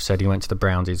Mayfield, as we've said. He went to the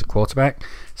Browns. He's a quarterback.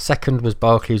 Second was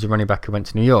Barkley, who's a running back who went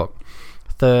to New York.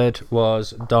 Third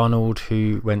was Darnold,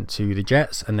 who went to the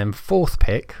Jets. And then fourth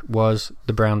pick was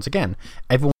the Browns again.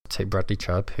 Everyone wanted to take Bradley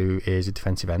Chubb, who is a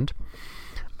defensive end.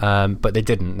 But they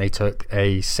didn't. They took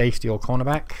a safety or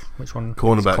cornerback. Which one?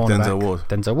 Cornerback.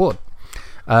 Denzel Ward.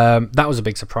 That was a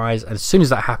big surprise. And as soon as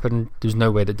that happened, there's no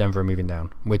way that Denver are moving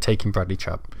down. We're taking Bradley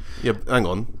Chubb. Yeah, hang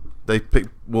on. They picked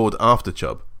Ward after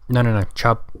Chubb. No.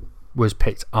 Chubb was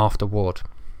picked after Ward.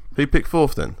 Who picked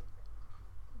fourth then?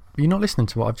 You're not listening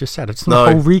to what I've just said. It's not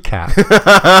a whole recap.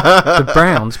 The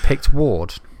Browns picked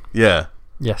Ward. Yeah.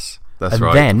 Yes. That's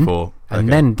right.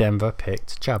 Then Denver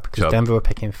picked Chubb, because Denver were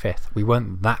picking fifth. We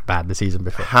weren't that bad the season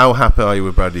before. How happy are you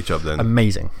with Bradley Chubb then?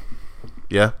 Amazing.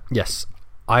 Yeah? Yes.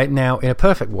 Now, in a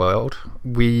perfect world,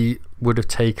 we would have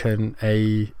taken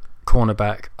a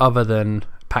cornerback other than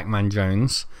Pac-Man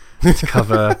Jones to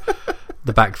cover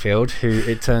the backfield, who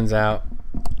it turns out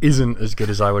isn't as good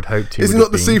as I would hope to. Is he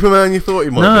not the Superman you thought he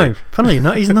might be? No, funnily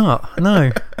enough, he's not.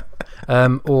 No.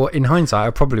 Or in hindsight, I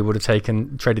probably would have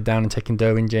traded down and taken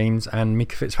Derwin James and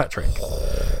Mika Fitzpatrick.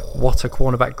 What a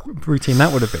cornerback routine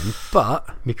that would have been. But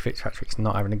Mika Fitzpatrick's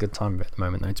not having a good time of it at the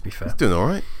moment, though, to be fair. He's doing all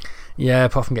right. Yeah,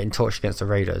 apart from getting torched against the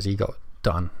Raiders, he got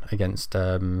done against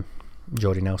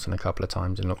Jordy Nelson a couple of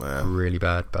times and looked really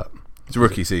bad. But it's a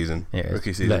rookie season. Yeah,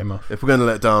 rookie season. Let him off. If we're going to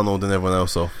let Darnold and everyone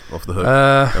else off the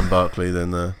hook and Barkley,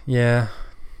 then Yeah,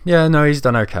 no, he's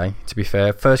done okay, to be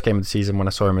fair. First game of the season, when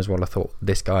I saw him as well, I thought,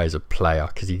 this guy is a player,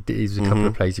 because he's a couple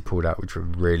of plays he pulled out which were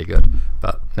really good,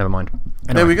 but never mind.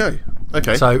 Anyway, there we go.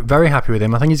 Okay. So, very happy with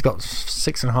him. I think he's got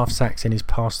 6.5 sacks in his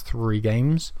past 3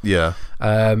 games. Yeah.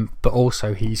 But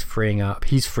also, he's freed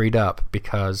up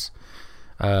because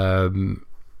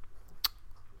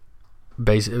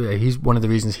basically, he's one of the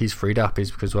reasons he's freed up is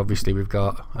because obviously we've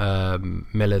got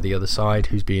Miller the other side,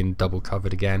 who's being double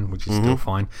covered again, which is still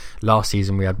fine. Last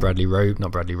season we had not Bradley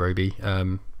Roby. I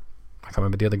can't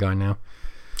remember the other guy now.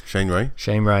 Shane Ray,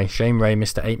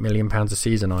 Mr. £8 million a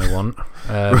season. I want.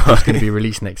 Who's going to be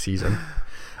released next season.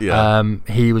 Yeah.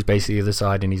 He was basically the other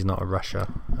side, and he's not a rusher.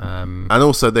 And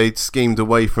also they schemed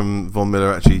away from Von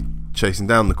Miller actually chasing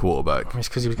down the quarterback. It's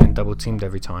because he was getting double teamed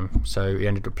every time, so he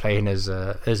ended up playing as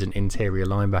an interior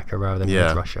linebacker rather than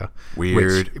edge rusher.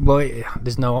 Weird.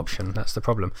 There's no option. That's the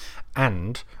problem.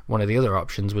 And one of the other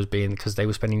options was being because they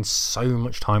were spending so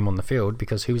much time on the field.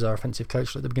 Because who was our offensive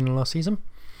coach at the beginning of last season?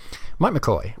 Mike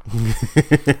McCoy,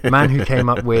 man who came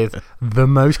up with the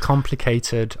most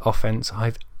complicated offense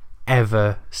I've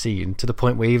ever seen, to the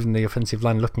point where even the offensive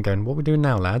line looking going, what are we doing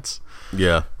now, lads?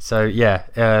 Yeah. So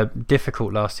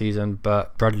difficult last season,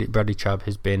 but Bradley Chubb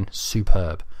has been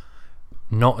superb.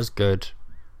 Not as good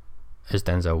as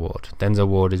Denzel Ward. Denzel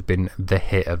Ward has been the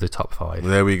hit of the top 5.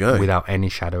 There we go. Without any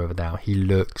shadow of a doubt. He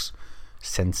looks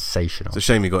sensational. It's a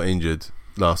shame he got injured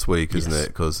last week, isn't it?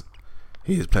 Because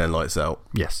he is playing lights out.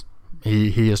 Yes.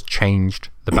 He has changed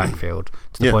the backfield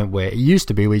to the point where it used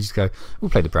to be where you just go,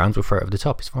 we'll play the Browns, we'll throw it over the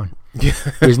top, it's fine. Yeah.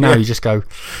 Whereas now you just go,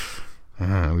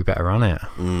 we better run it.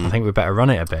 I think we better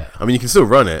run it a bit. I mean, you can still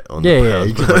run it on the Browns.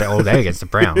 You can run it all day against the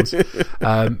Browns.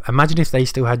 Imagine if they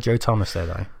still had Joe Thomas there,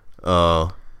 though.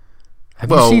 Oh.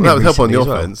 Have you seen him that would help on the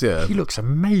recently as offense, well? He looks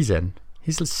amazing.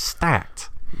 He's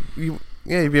stacked.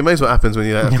 You'd be amazed what happens when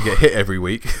you don't have to get hit every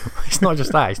week. It's not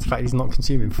just that, it's the fact he's not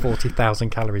consuming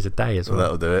 40,000 calories a day as well.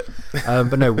 That'll do it.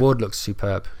 But no, Ward looks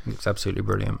superb. He looks absolutely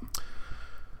brilliant.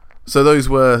 So those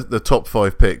were the top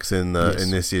 5 picks in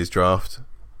this year's draft.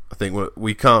 I think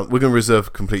we're going to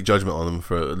reserve complete judgment on them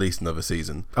for at least another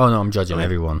season. Oh no, I'm judging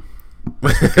everyone.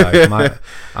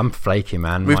 I'm flaky,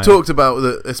 man. We've talked about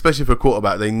that, especially for a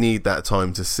quarterback, they need that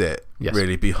time to sit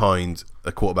really behind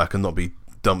a quarterback and not be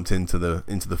dumped into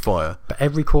the fire. But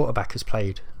every quarterback has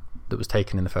played that was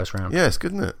taken in the first round. Yeah, it's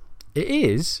good, isn't it? It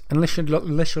is, unless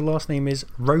your last name is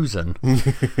Rosen.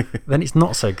 Then it's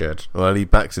not so good. Well, he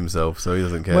backs himself, so he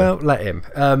doesn't care. Well, let him.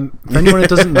 For anyone who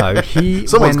doesn't know, he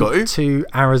went to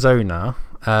Arizona,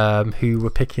 who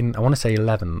were picking, I want to say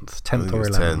 11th, 10th or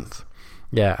 11th. 10th.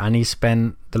 Yeah, and he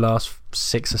spent the last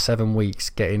 6 or 7 weeks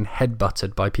getting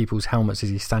headbutted by people's helmets as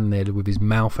he's standing there with his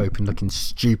mouth open, looking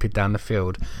stupid down the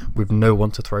field with no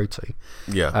one to throw to.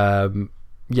 Yeah.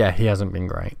 He hasn't been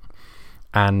great.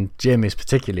 And Jim is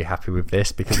particularly happy with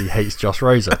this because he hates Josh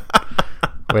Rosen,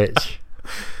 which...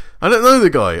 I don't know the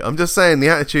guy. I'm just saying the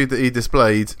attitude that he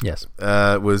displayed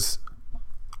was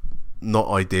not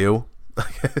ideal, I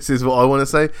guess is what I want to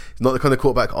say. He's not the kind of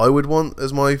quarterback I would want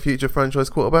as my future franchise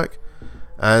quarterback.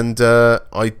 And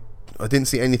I didn't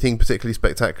see anything particularly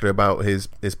spectacular about his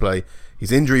play.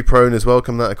 He's injury prone as well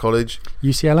coming out of college.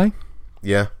 UCLA?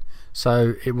 Yeah.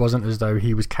 So it wasn't as though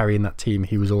he was carrying that team.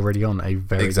 He was already on a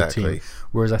very good team.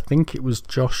 Whereas I think it was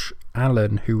Josh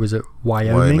Allen who was at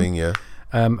Wyoming. Yeah.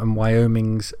 And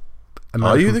Wyoming's...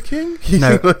 Are you the king?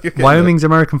 No, Wyoming's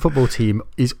American football team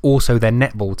is also their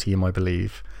netball team, I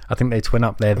believe. I think they twin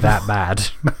up. They're that bad.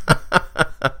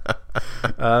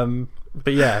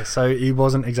 But yeah, so he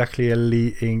wasn't exactly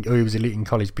elite he was elite in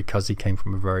college because he came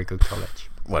from a very good college.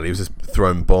 Well, he was just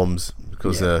throwing bombs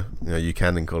because you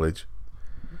can in college.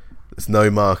 It's no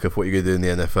mark of what you're going to do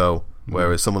in the NFL.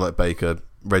 Whereas someone like Baker,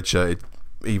 redshirted,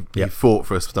 he fought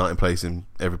for a starting place in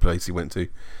every place he went to.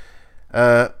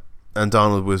 And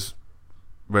Darnold was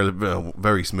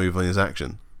very smooth on his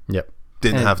action. Yep.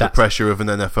 Didn't have the pressure of an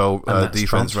NFL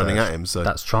defense running at him. So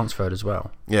that's transferred as well.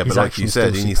 Yeah, but like you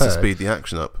said, he needs to speed the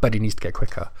action up. But he needs to get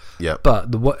quicker. Yeah. But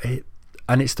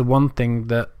it's the one thing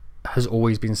that has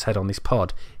always been said on this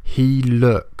pod. He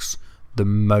looks the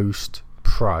most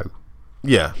pro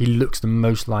Yeah. He looks the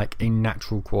most like a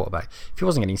natural quarterback. If he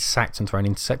wasn't getting sacked and throwing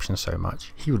interceptions so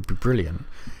much, he would be brilliant.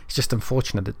 It's just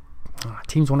unfortunate that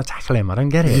teams want to tackle him. I don't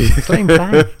get it. Just let him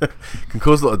play. Can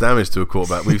cause a lot of damage to a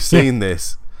quarterback. We've seen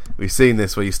this. We've seen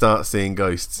this where you start seeing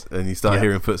ghosts and you start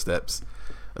hearing footsteps,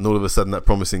 and all of a sudden that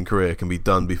promising career can be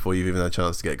done before you've even had a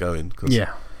chance to get going.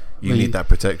 You need that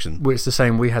protection. Well, it's the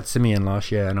same. We had Simeon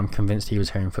last year, and I'm convinced he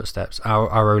was hearing footsteps.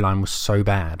 Our O-line was so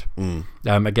bad.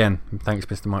 Again, thanks,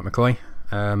 Mr. Mike McCoy.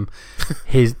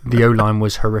 The O-line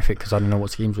was horrific because I don't know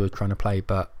what schemes we were trying to play,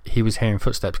 but he was hearing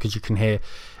footsteps because you can hear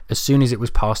as soon as it was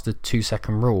past the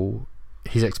 2-second rule,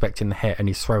 he's expecting the hit and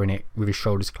he's throwing it with his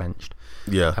shoulders clenched.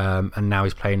 And now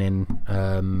he's playing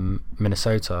in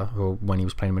Minnesota, or when he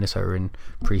was playing Minnesota in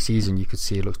pre-season, you could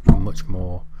see it looks much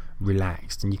more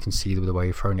relaxed, and you can see the way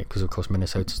you're throwing it because, of course,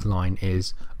 Minnesota's line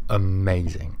is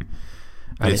amazing.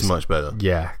 And it's much better.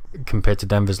 Yeah, compared to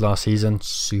Denver's last season,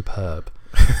 superb.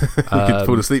 You could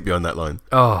fall asleep behind that line.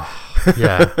 Oh,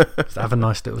 yeah. Just have a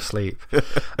nice little sleep.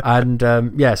 And,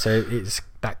 so it's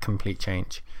that complete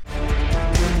change.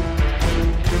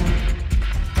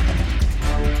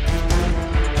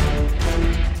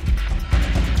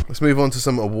 Let's move on to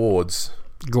some awards.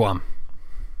 Go on.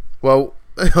 Well,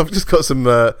 I've just got some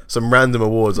random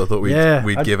awards I thought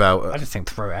we'd give out. I just think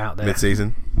throw it out there.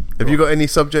 Mid-season. Have you got any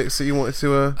subjects that you wanted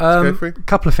to go through? A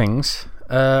couple of things.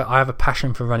 I have a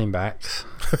passion for running backs,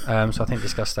 so I think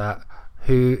discuss that.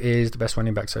 Who is the best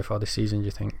running back so far this season, do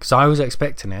you think? Because I was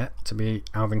expecting it to be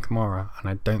Alvin Kamara, and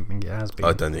I don't think it has been.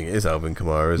 I don't think it is Alvin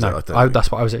Kamara, is it? That's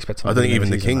what I was expecting. I don't think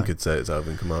even the King could say it's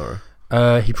Alvin Kamara.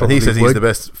 He probably and he says he's the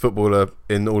best footballer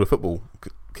in all of football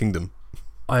kingdom.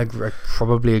 I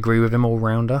probably agree with him all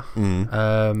rounder,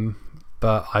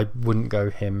 but I wouldn't go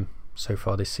him so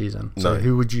far this season. So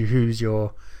who's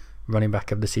your running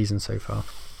back of the season so far?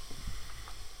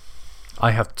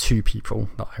 I have two people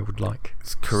that I would like.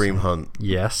 It's Kareem Hunt.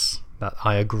 Yes, that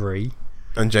I agree.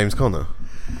 And James Conner.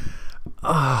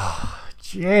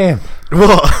 Jim.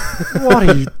 What? What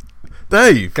are you...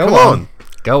 Dave, Go come on.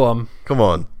 Go on. Come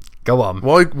on. Go on.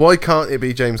 Why can't it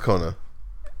be James Conner?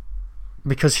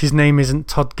 Because his name isn't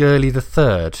Todd Gurley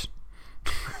III.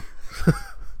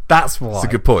 That's why. That's a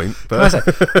good point.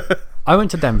 But I went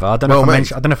to Denver. I don't know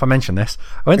if I mentioned this.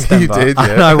 I went to Denver You did,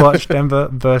 yeah. and I watched Denver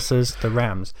versus the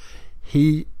Rams.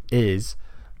 He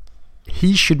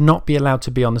should not be allowed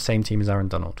to be on the same team as Aaron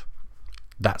Donald.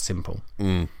 That simple.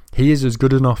 He is as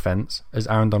good an offense as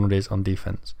Aaron Donald is on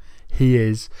defense. He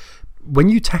is. When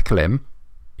you tackle him,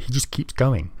 he just keeps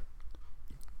going.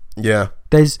 Yeah.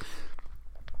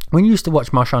 When you used to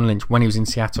watch Marshawn Lynch when he was in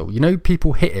Seattle,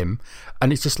 people hit him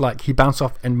and it's just like he bounced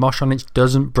off and Marshawn Lynch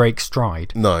doesn't break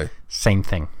stride. No. Same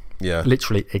thing. Yeah.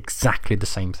 Literally exactly the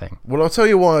same thing. Well, I'll tell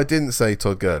you why I didn't say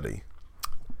Todd Gurley.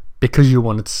 Because you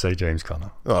wanted to say James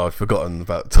Conner. Oh, I'd forgotten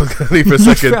about Todd Gurley for a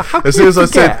second. As soon as I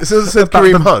said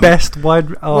Kareem Hunt. Best wide.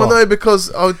 Oh. Well, no,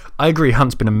 because I agree.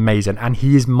 Hunt's been amazing, and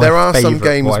he is my. There are some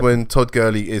games when Todd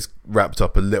Gurley is wrapped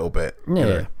up a little bit.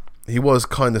 Yeah, he was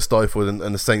kind of stifled,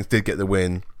 and the Saints did get the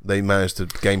win. They managed to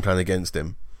game plan against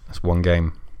him. That's one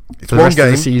game. It's for the rest of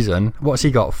the season, what's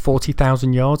he got?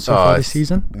 40,000 yards so far this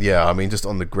season? Yeah, I mean, just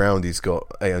on the ground, he's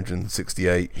got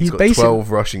 868. He's got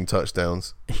 12 rushing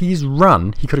touchdowns. He's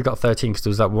run. He could have got 13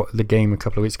 because there was the game a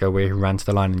couple of weeks ago where he ran to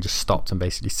the line and just stopped and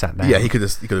basically sat down. Yeah, he could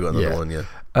have got another one,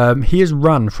 yeah. He has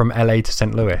run from LA to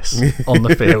St. Louis on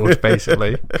the field,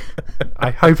 basically.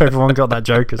 I hope everyone got that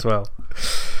joke as well.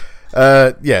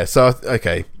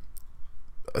 Okay.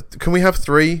 Can we have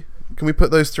three? Can we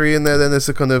put those three in there? Then there's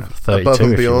a kind of above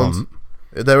and beyond.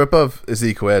 They're above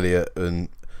Ezekiel Elliott, and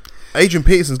Adrian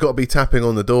Peterson's got to be tapping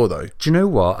on the door, though. Do you know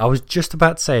what? I was just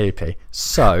about to say AP.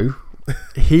 So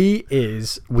he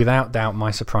is without doubt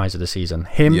my surprise of the season.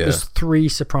 There's 3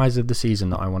 surprises of the season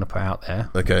that I want to put out there.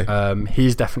 Okay.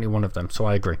 He's definitely one of them, so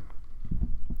I agree.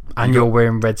 And you're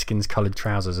wearing Redskins coloured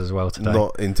trousers as well today.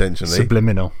 Not intentionally.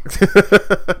 Subliminal.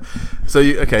 So,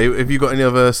 have you got any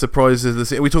other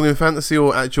surprises? Are we talking fantasy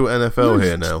or actual NFL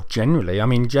here now? Generally. I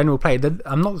mean, general play.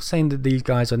 I'm not saying that these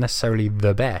guys are necessarily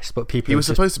the best, but people... He was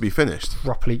supposed to be finished.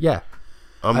 Properly, yeah.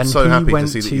 I'm so happy to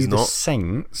see that he's not. The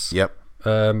Saints. Yep.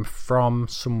 From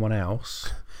someone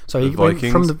else. So the he went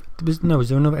Vikings? Was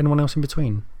there anyone else in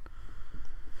between?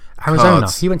 Arizona.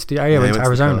 Cards. He went to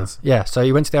Arizona. Yeah, so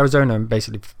he went to the Arizona and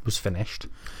basically was finished.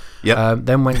 Yeah.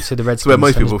 Then went to the Redskins. It's where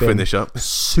most people finish up.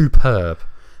 Superb.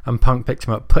 And Punk picked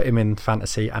him up, put him in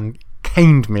fantasy, and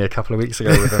caned me a couple of weeks ago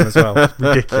with him as well.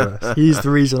 Ridiculous. He's the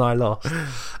reason I lost.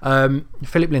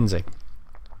 Philip Lindsay.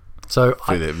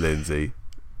 Philip Lindsay.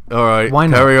 All right, Why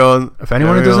not? carry on. If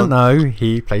anyone who doesn't know,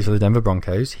 he plays for the Denver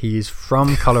Broncos. He's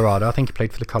from Colorado. I think he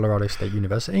played for the Colorado State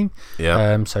University.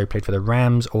 Yeah. So he played for the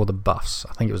Rams or the Buffs.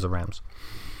 I think it was the Rams.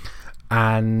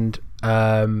 And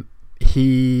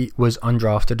he was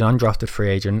undrafted, an undrafted free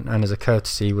agent, and as a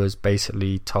courtesy was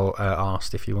basically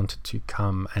asked if he wanted to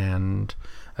come and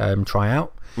try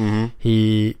out. Mm-hmm.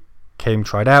 He came,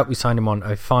 tried out. We signed him on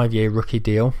a 5-year rookie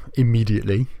deal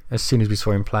immediately as soon as we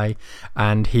saw him play,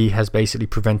 and he has basically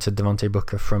prevented Devontae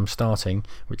Booker from starting,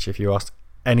 which, if you ask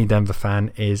any Denver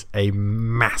fan, is a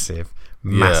massive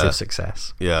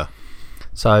success. Yeah.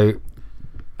 So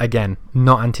again,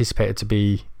 not anticipated to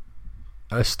be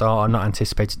a star, not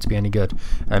anticipated to be any good.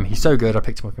 He's so good, I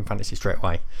picked him up in fantasy straight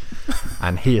away,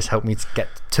 and he has helped me to get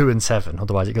 2-7.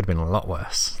 Otherwise, it could have been a lot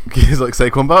worse. He's like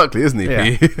Saquon Barkley, isn't he?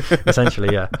 Yeah,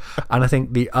 essentially, yeah. And I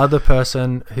think the other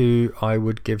person who I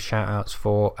would give shout outs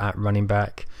for at running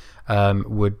back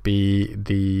would be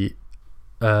the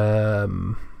I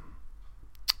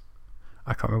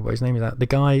can't remember what his name is. The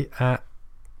guy at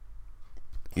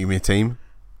You mean a team?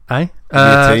 Hey,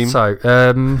 team? So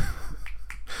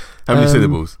how many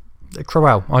syllables? Isaiah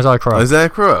Crowell. Isaiah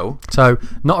Crowell? So,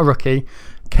 not a rookie.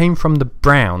 Came from the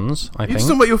Browns, I think. You're just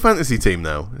talking about your fantasy team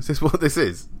now. Is this what this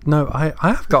is? No, I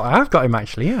have got him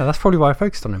actually. Yeah, that's probably why I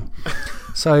focused on him.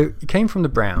 So, he came from the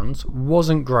Browns.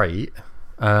 Wasn't great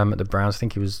at the Browns. I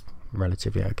think he was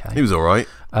relatively okay. He was all right.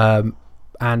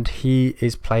 And he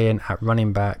is playing at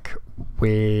running back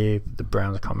with the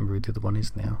Browns. I can't remember who the other one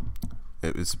is now.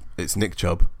 It's Nick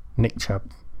Chubb. Nick Chubb.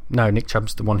 No, Nick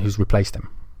Chubb's the one who's replaced him.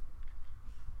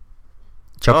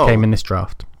 Chubb came in this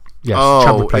draft. Yes,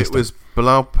 Chubb replaced him. It was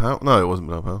Bilal Powell. No, it wasn't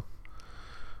Bilal Powell.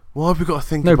 Why have we got to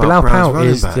think about Bilal Powell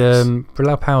is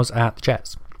Bilal Powell's at the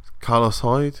Jets. Carlos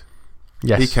Hyde?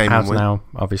 Yes, he came has now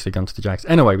obviously gone to the Jags.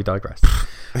 Anyway, we digress.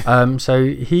 So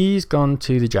he's gone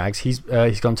to the Jags. He's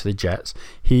gone to the Jets.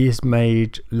 He has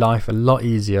made life a lot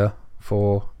easier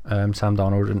for Sam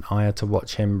Darnold, and I had to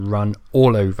watch him run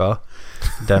all over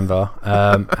Denver,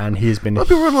 and he has been a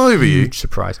huge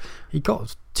surprise. He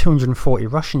got 240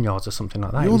 rushing yards or something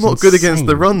like that. You're not good against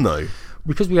the run, though.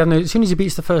 Because we have as soon as he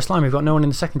beats the first line, we've got no one in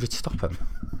the secondary to stop him.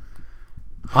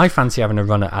 I fancy having a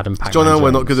run at Adam Pac-Man. John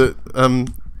Elway not good at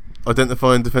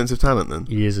identifying defensive talent, then?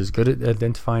 He is as good at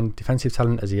identifying defensive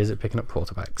talent as he is at picking up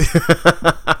quarterbacks.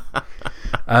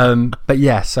 But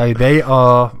yeah, so they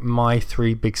are my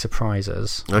 3 big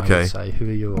surprises. Okay. I would say. Who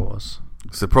are yours?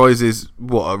 Surprises,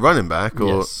 what, a running back?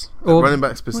 Or running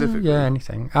back specifically? Well, yeah,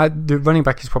 anything. The running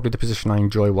back is probably the position I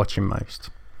enjoy watching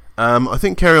most. I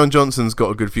think Kerryon Johnson's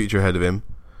got a good future ahead of him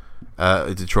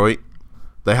at Detroit.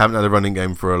 They haven't had a running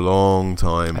game for a long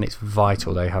time. And it's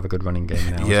vital they have a good running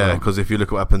game now. Yeah, because if you look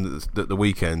at what happened at the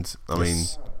weekend, I mean,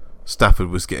 Stafford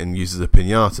was getting used as a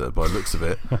piñata by the looks of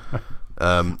it.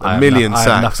 A million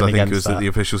sacks, I think, was that the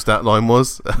official stat line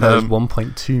was. It was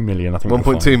 1.2 million, I think.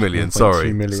 1.2 million,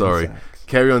 sorry. Sacks.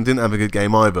 Kerryon didn't have a good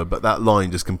game either, but that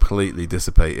line just completely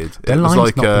dissipated. Their it was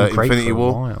line's like not been great Infinity for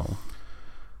War. A while.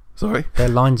 Sorry? Their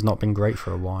line's not been great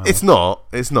for a while. It's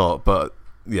not, but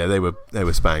yeah, they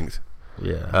were spanked.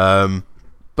 Yeah.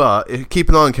 But keep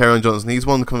an eye on Kerryon Johnson. He's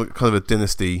one kind of a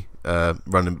dynasty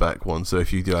running back one, so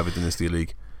if you do have a dynasty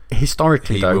league.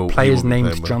 Historically, though, players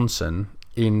named Johnson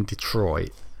in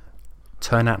Detroit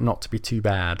turn out not to be too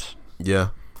bad. Yeah.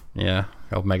 Yeah,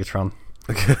 old Megatron.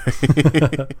 Okay.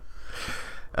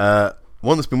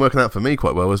 One that's been working out for me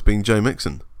quite well has been Joe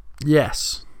Mixon.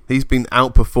 Yes. He's been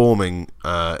outperforming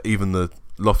even the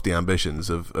lofty ambitions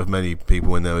of many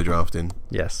people when they were drafting.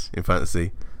 Yes. In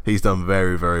fantasy. He's done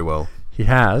very, very well. He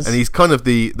has. And he's kind of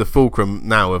the fulcrum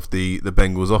now of the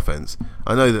Bengals offense.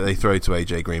 I know that they throw to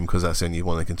AJ Green because that's the only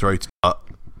one they can throw to. But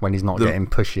when he's not getting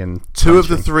pushy and punchy. 2 of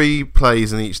the 3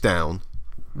 plays in each down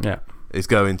is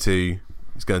going to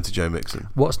Joe Mixon.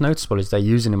 What's noticeable is they're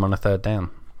using him on a 3rd down.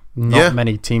 Not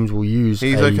many teams will use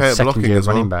a second-year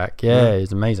running back. Yeah,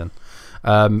 he's amazing.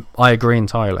 I agree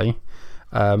entirely.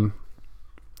 I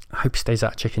hope he stays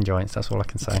out of chicken joints. That's all I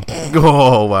can say.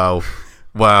 Oh, wow.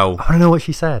 I don't know what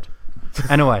she said.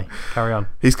 Anyway, carry on.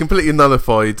 He's completely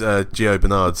nullified Gio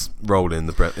Bernard's role in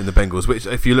the Bengals, which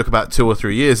if you look about 2 or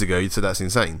 3 years ago, you'd say that's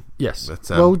insane. Yes. But,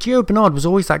 well, Gio Bernard was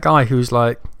always that guy who's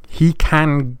like, he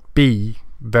can be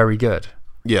very good.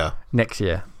 Yeah. Next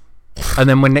year. And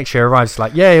then when next year arrives, it's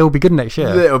like, yeah, he'll be good next year.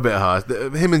 A little bit hard.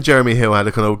 Him and Jeremy Hill had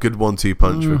a kind of good 1-2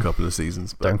 punch for a couple of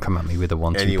seasons. Don't come at me with a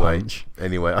 1-2 punch.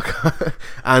 Anyway,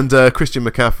 and Christian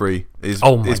McCaffrey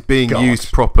is being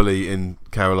used properly in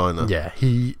Carolina.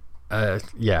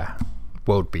 Yeah,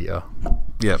 world beater.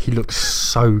 Yeah, he looks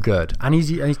so good, and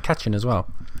he's catching as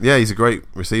well. Yeah, he's a great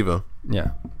receiver.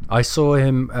 Yeah, I saw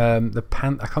him. I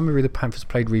can't remember who the Panthers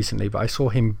played recently, but I saw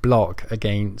him block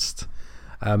against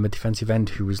a defensive end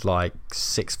who was like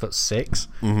 6'6",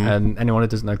 and anyone who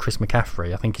doesn't know Chris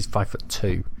McCaffrey, I think he's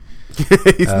 5'2".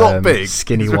 He's not big,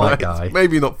 skinny white guy.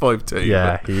 Maybe not 5'2".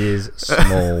 Yeah, but he is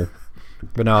small.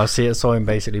 But no, I saw him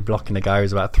basically blocking a guy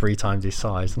who's about 3 times his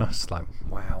size, and I was just like,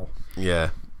 wow. Yeah,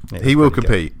 he will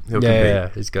compete. He'll compete. Yeah,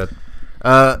 he's good.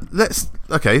 So that's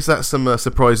some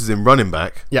surprises in running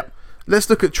back. Yep. Let's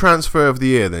look at transfer of the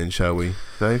year then, shall we,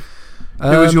 Dave?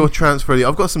 Who was your transfer of the year?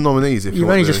 I've got some nominees. If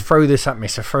you only just throw this at me,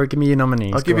 so give me your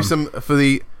nominees. I'll give you some for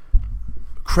the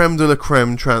creme de la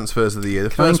creme transfers of the year. The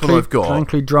first one I've got. Can I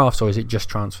include drafts or is it just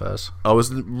transfers? I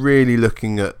was really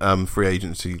looking at free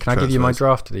agency. Can I give you my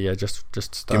draft of the year? Just to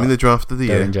start. Give me the draft of the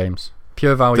year. Derwin James.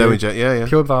 Pure value. Yeah.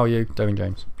 Pure value. Derwin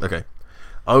James. Okay.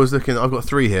 I was looking. I've got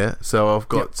 3 here. So I've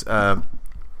got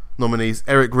nominees.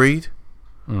 Eric Reed.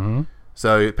 Mm-hmm.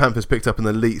 So Panthers picked up an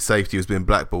elite safety who was being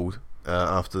blackballed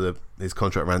after his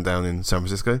contract ran down in San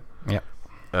Francisco. Yeah.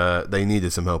 They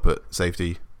needed some help at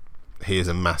safety. He is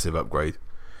a massive upgrade.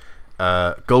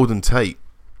 Golden Tate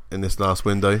in this last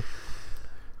window.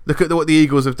 Look at what the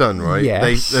Eagles have done, right?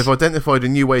 Yes. They've identified a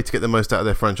new way to get the most out of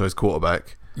their franchise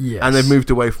quarterback. Yes. And they've moved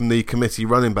away from the committee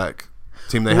running back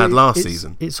team they had last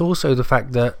season. It's also the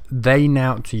fact that they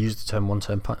now, to use the term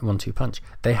 1-2 punch,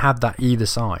 they have that either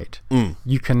side.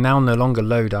 You can now no longer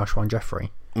load Alshon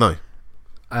Jeffrey. No.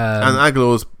 And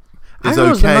Aguilar's is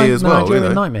okay as well.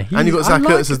 Nightmare. And you've got Zach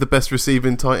Ertz as the best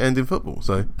receiving tight end in football.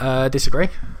 So disagree.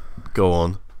 Go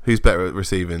on. Who's better at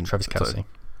receiving? Travis Kelce.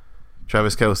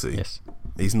 Travis Kelce? Yes.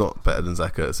 He's not better than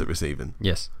Zach Ertz at receiving.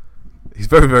 Yes. He's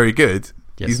very, very good.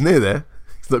 Yes. He's near there.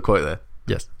 He's not quite there.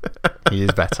 Yes. He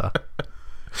is better.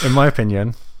 In my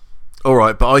opinion. All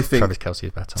right, but I think Travis Kelce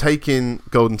is better. Taking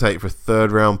Golden Tate for a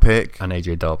 3rd round pick. And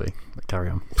AJ Darby. But carry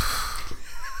on.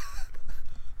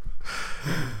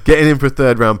 Getting him for a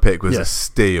 3rd round pick was a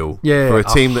steal. Yeah, for a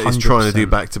team that is trying to do 100%.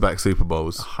 back-to-back Super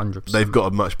Bowls. 100%. They've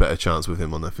got a much better chance with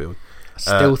him on their field. I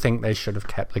still think they should have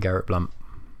kept LeGarrette Blount.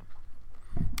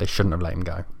 They shouldn't have let him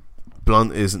go.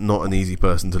 Blunt is not an easy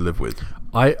person to live with.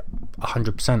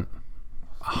 100%.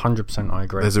 100% I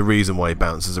agree. There's a reason why he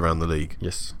bounces around the league.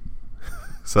 Yes.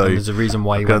 So and there's a reason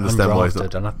why he went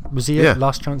undrafted. And was he a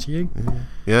last chance of you?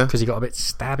 Yeah. Because he got a bit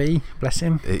stabby, bless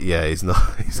him. He's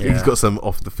not. He's got some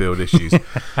off the field issues.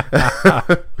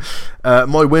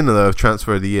 My winner though of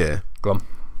transfer of the year. Go on.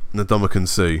 Ndamukong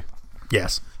Suh.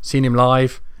 Yes. Seen him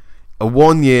live. A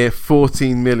 1-year,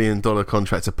 $14 million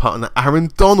contract to partner Aaron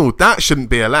Donald. That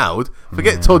shouldn't be allowed.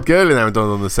 Forget Todd Gurley and Aaron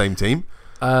Donald on the same team.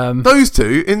 Those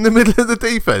two in the middle of the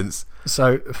defense.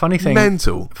 So funny thing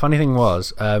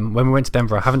was when we went to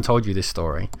Denver, I haven't told you this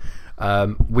story.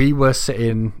 We were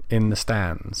sitting in the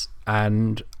stands,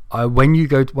 and when you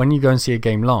go and see a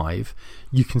game live,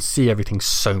 you can see everything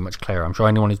so much clearer. I'm sure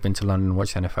anyone who's been to London and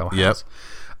watched the NFL has. Yep.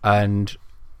 And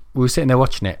we were sitting there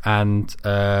watching it, and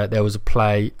there was a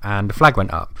play, and the flag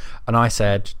went up, and I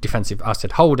said defensive. I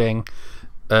said holding,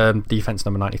 defense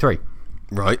number 93.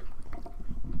 Right.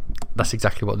 That's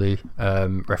exactly what the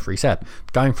referee said.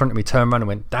 The guy in front of me turned around and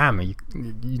went, "Damn, you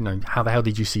know, how the hell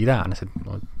did you see that?" And I said,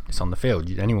 "Well, it's on the field.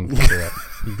 Anyone can see it."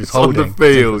 He was holding. On the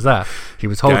field. Was that? He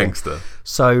was holding. Gangster.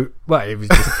 So, well, it was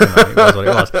just it was what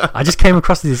it was. I just came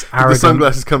across this arrogant. Did the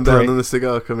sunglasses come down and the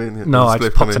cigar come in? No, I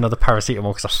just popped another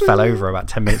paracetamol because I fell over about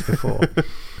 10 minutes before.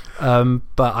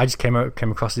 But I just came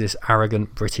across this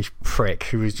arrogant British prick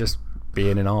who was just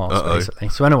being an arse, basically.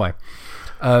 So anyway,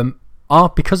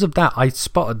 because of that, I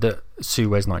spotted that Suh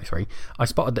wears 93. I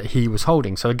spotted that he was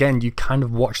holding. So again, you kind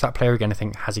of watch that player again and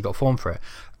think, has he got form for it?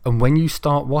 And when you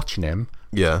start watching him,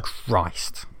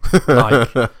 Christ, like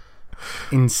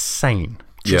insane.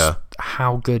 Just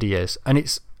how good he is. And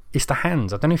it's the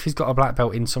hands. I don't know if he's got a black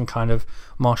belt in some kind of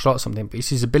martial arts or something, but it's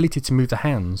his ability to move the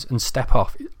hands and step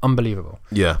off. Unbelievable.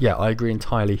 Yeah, I agree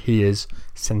entirely. He is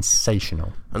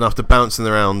sensational. And after bouncing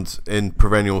around in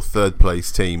perennial 3rd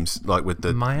place teams, like with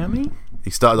the Miami,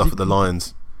 he started off at the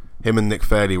Lions. Him and Nick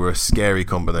Fairley were a scary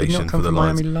combination for the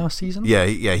Lions. Miami last season? Yeah,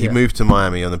 he moved to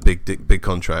Miami on a big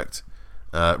contract.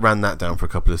 Ran that down for a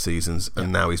couple of seasons,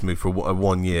 and now he's moved for a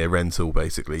 1-year rental,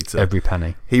 basically. To every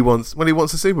penny. He wants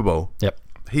a Super Bowl. Yep.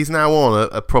 He's now on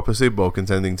a proper Super Bowl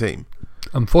contending team.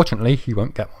 Unfortunately, he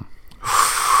won't get one.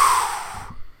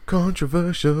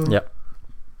 Controversial. Yep.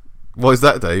 Why is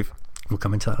that, Dave? We'll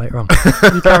come into that later on.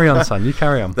 You carry on, son. You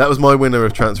carry on. That was my winner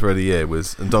of transfer of the year.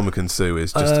 Ndamukong Suh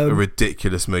is just a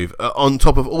ridiculous move. On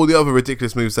top of all the other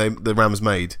ridiculous moves the Rams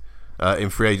made in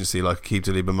free agency, like Aqib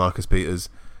Talib and Marcus Peters,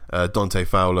 Dante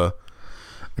Fowler.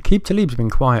 Aqib Talib's been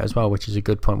quiet as well, which is a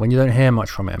good point. When you don't hear much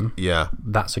from him, yeah,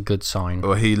 that's a good sign.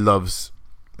 Well, he loves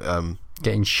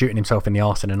shooting himself in the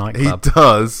arse in a He nightclub.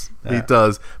 does. Yeah. He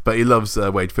does. But he loves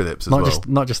Wade Phillips as well.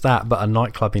 Not just that, but a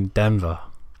nightclub in Denver.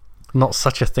 Not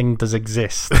such a thing does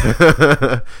exist. Do you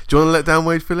want to let down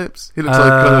Wade Phillips? He looks like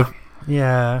kind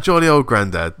of jolly old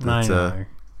granddad. That,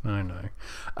 I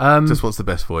know. Just wants the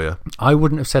best for you. I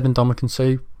wouldn't have said Ndamukong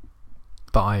Suh,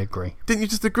 but I agree. Didn't you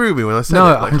just agree with me when I said it?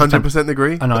 Like 100%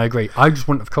 agree? And I agree. I just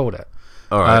wouldn't have called it.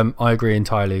 All right. I agree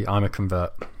entirely. I'm a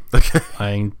convert. Okay. I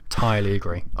entirely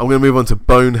agree. I'm going to move on to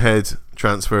Bonehead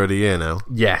transfer of the year now.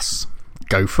 Yes.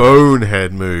 Go for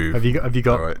Bonehead move. Have you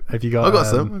got? All right. Have you got? I got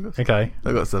some. Okay.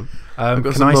 I got some.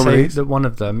 Can I say that one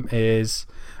of them is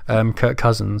Kirk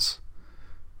Cousins?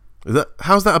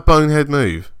 How's that a bonehead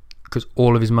move? Because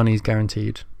all of his money is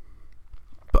guaranteed.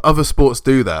 But other sports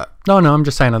do that. No, I'm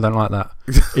just saying I don't like that.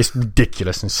 It's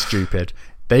ridiculous and stupid.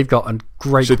 They've got a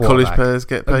great Should quarterback. college players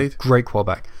get paid? Great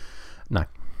quarterback. No.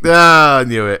 Ah, I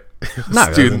knew it.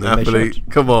 No, Student athlete.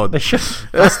 Come on. They should.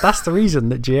 That's the reason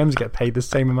that GMs get paid the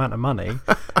same amount of money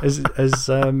as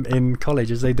in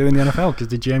college as they do in the NFL, because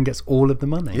the GM gets all of the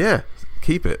money. Yeah,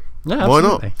 keep it. Yeah, why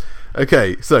absolutely. not?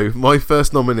 Okay, so my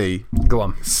first nominee, go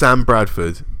on, Sam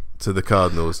Bradford to the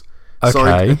Cardinals. Okay.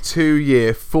 Signed a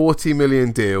 2-year, $40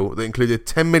 million deal that included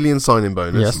 $10 million signing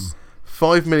bonus, yes,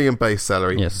 $5 million base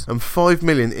salary, yes, and $5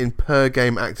 million in per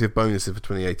game active bonuses for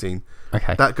 2018.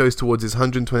 Okay, that goes towards his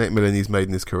 $128 million he's made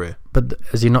in his career. But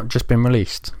has he not just been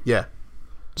released? Yeah.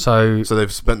 So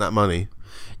they've spent that money.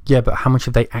 Yeah, but how much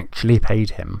have they actually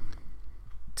paid him?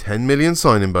 $10 million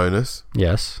signing bonus.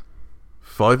 Yes.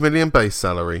 $5 million base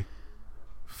salary.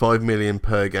 $5 million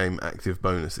per game active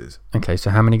bonuses. Okay,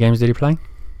 so how many games did he play?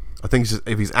 I think it's just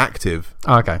if he's active.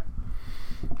 Oh, okay.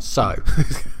 So,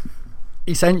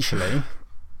 essentially,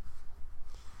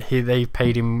 they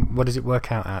paid him. What does it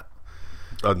work out at?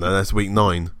 I don't know. That's week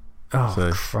 9. Oh,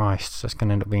 so. Christ! That's going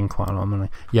to end up being quite a lot of money.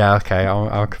 Yeah. Okay.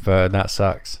 I'll convert. That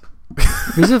sucks.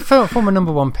 He's a former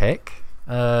number 1 pick.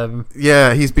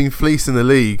 Yeah, he's been fleecing the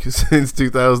league since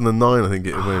 2009. I think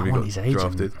it when he got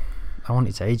drafted. I want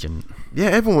his agent. Yeah,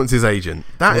 everyone wants his agent.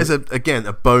 That is again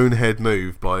a bonehead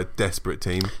move by a desperate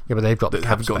team. Yeah, but they've got that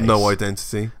have got no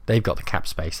identity. They've got the cap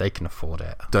space. They can afford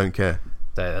it. Don't care.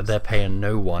 They're paying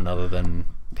no one other than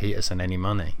Peterson any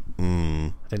money.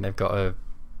 I think they've got a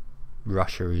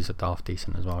Russia who's a half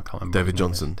decent as well. I can't remember. David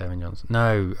Johnson.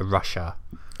 No, a Russia.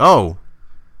 Oh.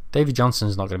 David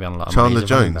Johnson's not going to be on a lot of money.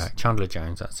 Chandler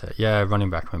Jones, that's it. Yeah, running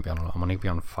back won't be on a lot of money. He'll be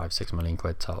on 5-6 million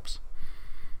quid tops.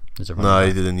 No,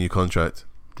 he did a new contract.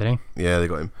 Did he? Yeah, they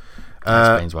got him.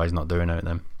 That explains why he's not doing it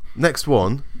then. Next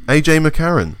one, AJ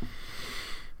McCarron.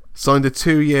 Signed a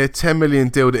 2-year, $10 million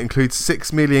deal that includes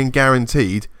 $6 million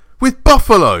guaranteed with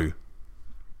Buffalo.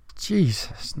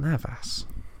 Jesus, Navas.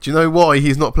 Do you know why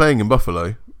he's not playing in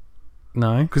Buffalo?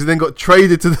 No. Because he then got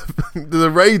traded to the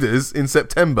Raiders in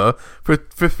September for a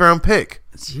 5th round pick.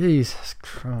 Jesus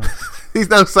Christ. He's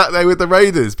now sat there with the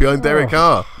Raiders behind Derek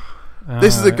Carr.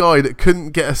 This is a guy that couldn't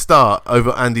get a start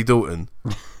over Andy Dalton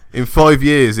in 5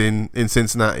 years in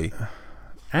Cincinnati.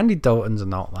 Andy Dalton's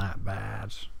not that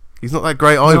bad. He's not that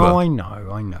great either. No, I know.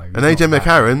 And AJ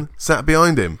McCarron sat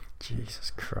behind him.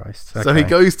 Jesus Christ. Okay. So he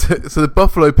goes to... So the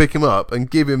Buffalo pick him up and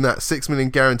give him that $6 million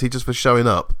guarantee just for showing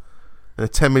up. And a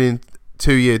 $10 million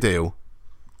 2-year deal.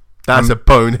 That's a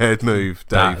bonehead move,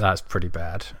 Dave. That's pretty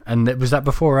bad. And was that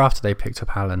before or after they picked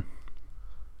up Allen?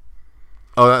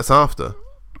 Oh, that's after.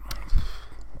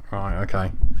 Right,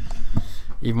 okay.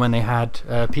 Even when they had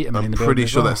Peterman in the building. I'm pretty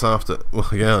sure that's after. Well,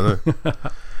 yeah,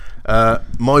 I know.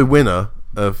 My winner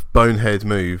of bonehead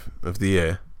move of the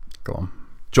year. Go on.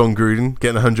 John Gruden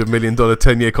getting $100 million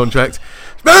 10-year contract.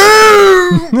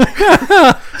 Boom!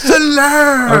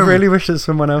 Salam! I really wish that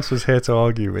someone else was here to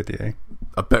argue with you.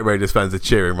 I bet Raiders fans are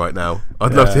cheering right now.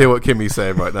 I'd love to hear what Kimmy's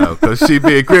saying right now, because she'd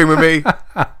be agreeing with me.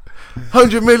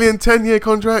 $100 million 10-year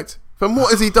contract. From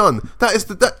what has he done?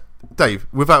 Dave,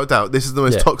 without a doubt, this is the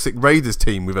most toxic Raiders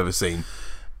team we've ever seen.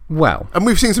 Well, and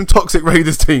we've seen some toxic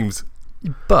Raiders teams.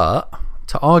 But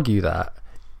to argue that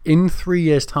in 3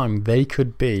 years' time they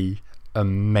could be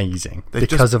amazing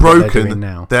because of what they're doing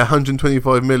now. Their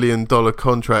 $125 million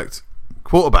contract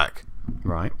quarterback.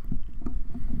 Right.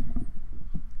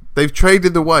 They've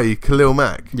traded away Khalil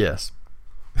Mack. Yes.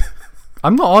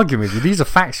 I'm not arguing with you. These are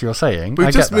facts you're saying.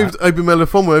 We've just moved Obi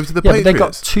Melifonwu over to the Patriots. But they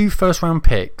got 2 first-round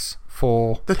picks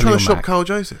for They're Khalil trying to shop Mack. Kyle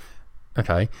Joseph.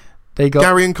 Okay. They got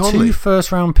Gary and Conley. 2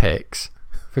 first-round picks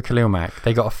for Khalil Mack.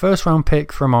 They got a first-round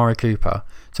pick for Amari Cooper.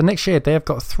 So next year they have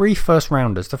got 3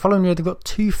 first-rounders. The following year they've got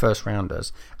 2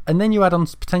 first-rounders. And then you add on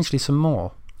potentially some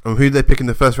more. And who did they pick in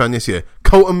the first round this year?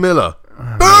 Colton Miller.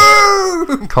 Boom!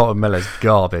 Colton Miller's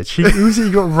garbage. Who's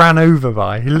he got ran over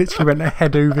by? He literally went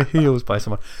head over heels by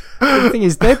someone. But the thing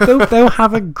is, they'll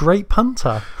have a great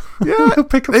punter. Yeah, they'll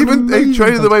pick up they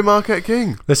traded away Marquette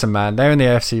King. Listen, man, they're in the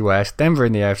AFC West. Denver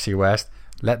in the AFC West.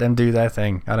 Let them do their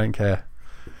thing. I don't care.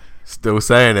 Still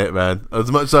saying it, man.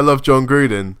 As much as I love John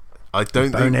Gruden, I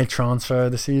don't think bonehead transfer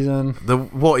of the season.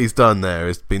 What he's done there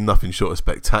has been nothing short of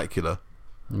spectacular.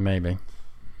 Maybe.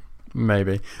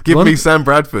 Give me Sam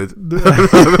Bradford.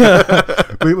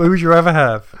 Who would you rather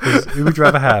have? Who would you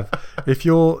rather have? If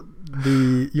you're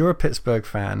a Pittsburgh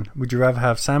fan, would you rather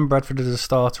have Sam Bradford as a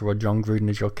starter or John Gruden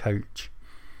as your coach?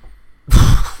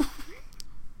 What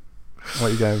are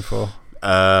you going for?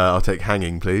 I'll take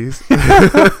hanging, please.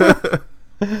 Fair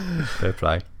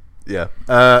play. Yeah.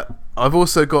 I've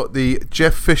also got the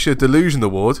Jeff Fisher Delusion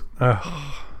Award.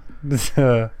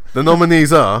 The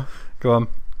nominees are... Go on.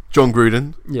 John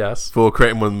Gruden, yes, for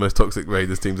creating one of the most toxic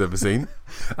Raiders teams ever seen,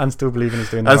 and still believing he's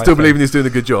doing a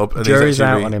good job. And jury's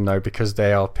out on him though, because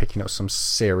they are picking up some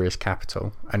serious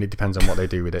capital, and it depends on what they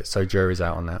do with it. So jury's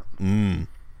out on that.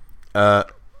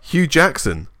 Hugh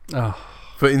Jackson,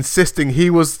 for insisting he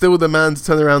was still the man to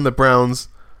turn around the Browns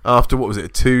after what was it, a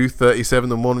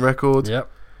 2-37-1 record.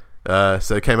 Yep.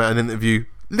 So came out in an interview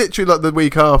literally like the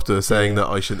week after saying that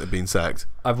I shouldn't have been sacked.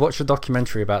 I've watched a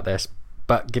documentary about this.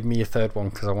 But give me a third one,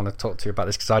 because I want to talk to you about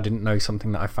this, because I didn't know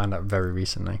something that I found out very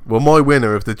recently. Well, my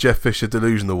winner of the Jeff Fisher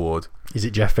Delusion Award... Is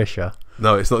it Jeff Fisher?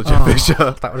 No, it's not Jeff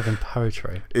Fisher. That would have been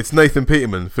poetry. It's Nathan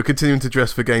Peterman for continuing to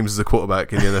dress for games as a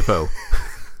quarterback in the NFL.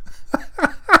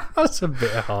 That's a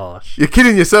bit harsh. You're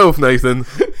kidding yourself, Nathan.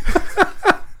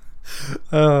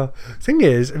 Thing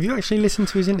is, have you actually listened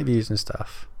to his interviews and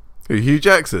stuff? Who, Hugh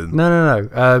Jackson? No.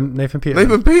 Nathan Peterman.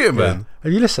 Nathan Peterman? Yeah.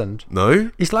 Have you listened? No.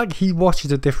 It's like he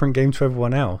watches a different game to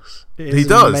everyone else. He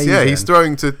does, amazing. Yeah. He's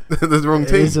throwing to the wrong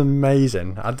team. It is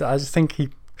amazing. I just think he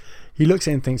looks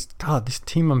at it and thinks, God, this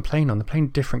team I'm playing on, they're playing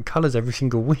different colours every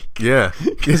single week. Yeah.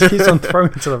 Because he's on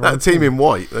throwing to the wrong That team in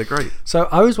white, they're great. So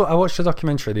I watched a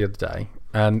documentary the other day,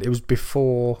 and it was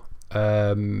before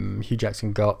Hugh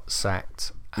Jackson got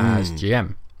sacked as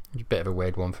GM. It's a bit of a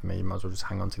weird one for me. You might as well just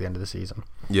hang on to the end of the season.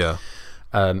 Yeah.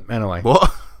 Anyway.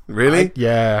 What? Really?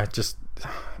 Just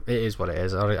it is what it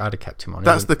is. I'd have kept him on.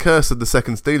 That's the curse of the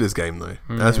second Steelers game, though,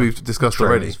 as we've discussed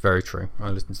already. It's very true.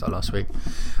 I listened to that last week.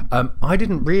 I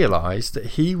didn't realise that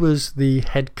he was the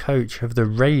head coach of the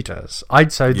Raiders. I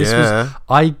used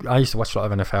to watch a lot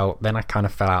of NFL, then I kind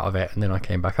of fell out of it, and then I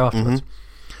came back afterwards.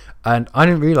 And I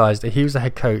didn't realise that he was the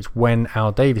head coach when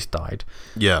Al Davis died.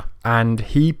 Yeah. And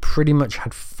he pretty much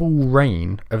had full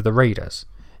reign of the Raiders.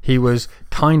 He was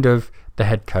kind of the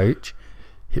head coach.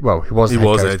 He was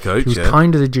the head coach. He was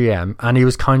kind of the GM, and he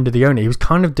was kind of the owner. He was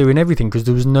kind of doing everything because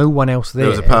there was no one else there. There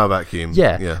was a power vacuum.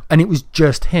 Yeah. And it was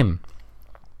just him.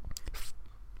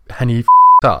 And he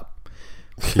up.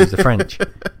 Excuse the French.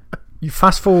 You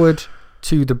fast forward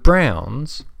to the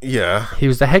Browns. Yeah. He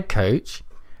was the head coach.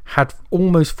 Had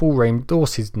almost full reign.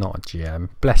 Dorsey's not a GM.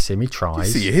 Bless him, he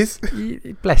tries. Yes, he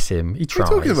is. Bless him, he tries.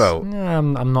 What are you talking about?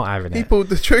 No, I'm not having it. He pulled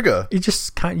the trigger. He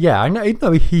just can't. Yeah, I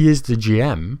know he is the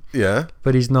GM. Yeah.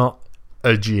 But he's not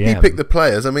a GM. He picked the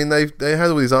players. I mean, they had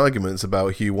all these arguments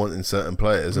about Hugh wanting certain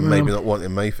players and maybe not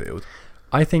wanting Mayfield.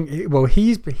 I think,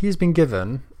 he's been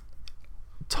given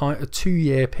a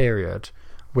 2-year period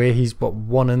where he's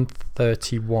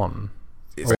 1-31.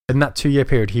 In that 2-year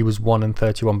period, he was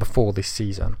 1-31 before this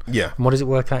season. Yeah. And what does it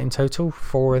work out in total?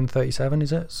 4-37,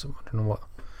 is it? So, I don't know what.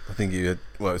 I think he had.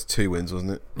 Well, it was 2 wins,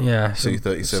 wasn't it? Yeah,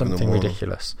 2-37 something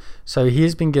ridiculous. So he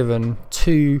has been given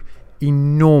 2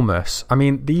 enormous. I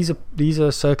mean, these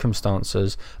are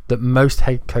circumstances that most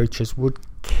head coaches would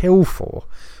kill for,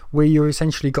 where you're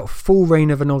essentially got full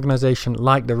reign of an organisation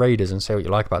like the Raiders, and say what you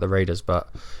like about the Raiders, but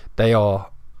they are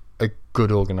a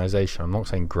good organisation. I'm not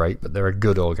saying great, but they're a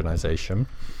good organisation.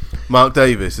 Mark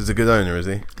Davis is a good owner, is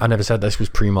he? I never said this was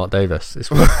pre-Mark Davis.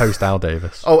 This was post Al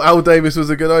Davis. Oh, Al Davis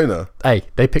was a good owner. Hey,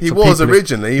 they picked. He was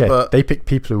originally, but they picked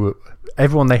people who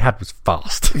everyone they had was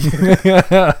fast.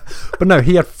 But no,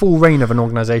 he had full reign of an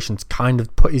organisation to kind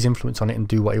of put his influence on it and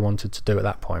do what he wanted to do at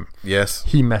that point. Yes,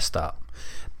 he messed up.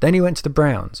 Then he went to the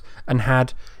Browns and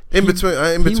had in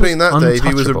between that, Dave,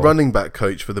 he was a running back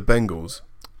coach for the Bengals.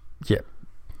 Yeah.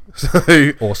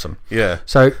 So awesome. Yeah.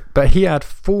 So, but he had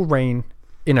full reign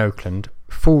in Oakland,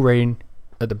 full reign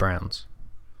at the Browns.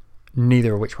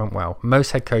 Neither of which went well.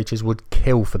 Most head coaches would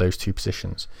kill for those 2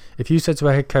 positions. If you said to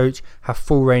a head coach, have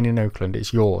full reign in Oakland,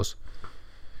 it's yours.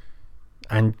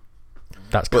 And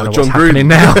that's kind of what's happening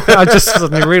now. I just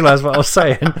suddenly realised what I was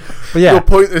saying. But yeah. Your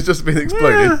point has just been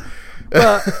exploded.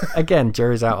 But again,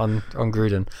 jury's out on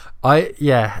Gruden.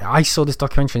 I saw this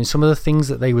documentary, and some of the things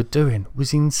that they were doing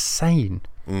was insane.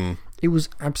 It was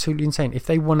absolutely insane. If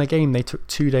they won a game, they took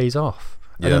 2 days off,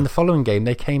 and then the following game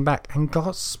they came back and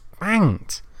got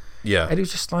spanked. Yeah, and it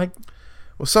was just like,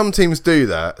 well, some teams do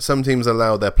that. Some teams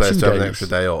allow their players to have an extra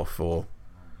day off, or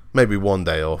maybe 1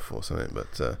 day off or something.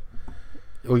 But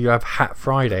or you have Hat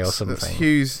Friday or something. That's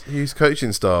Hugh's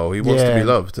coaching style. He wants to be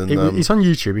loved, and it's on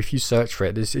YouTube. If you search for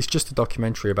it, it's just a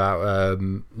documentary about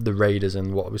the Raiders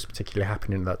and what was particularly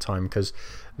happening at that time, because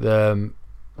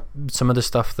some of the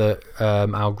stuff that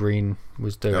Al Green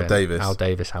was doing, Al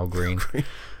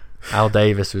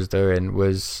Davis was doing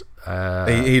was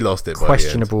he lost it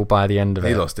questionable by the end of it.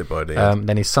 He lost it by the end.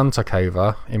 Then his son took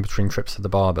over in between trips to the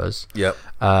barbers. Yep.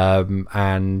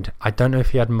 And I don't know if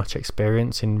he had much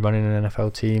experience in running an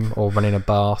NFL team or running a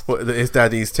bath. What, his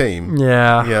daddy's team?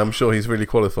 Yeah, I'm sure he's really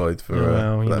qualified for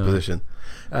that position.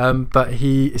 But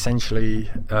he essentially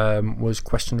was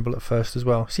questionable at first as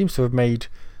well. Seems to have made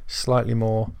slightly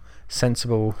more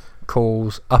sensible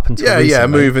calls up until recently.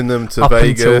 Moving them to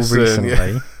Vegas until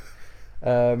recently.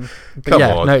 Come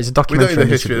on. No, it's a documentary. We don't know the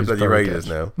history of the bloody Raiders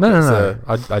now. No.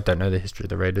 I don't know the history of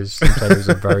the Raiders. It was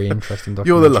a very interesting documentary.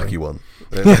 You're the lucky one.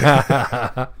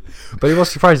 But it was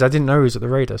surprised. I didn't know he was at the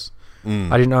Raiders.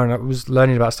 I didn't know, and I was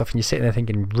learning about stuff, and you're sitting there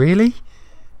thinking, really?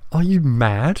 Are you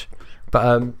mad?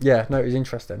 But it was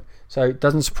interesting. So it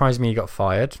doesn't surprise me he got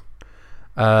fired.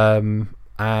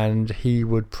 And he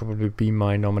would probably be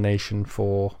my nomination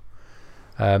for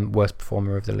worst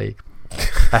performer of the league,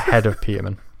 ahead of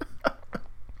Peterman.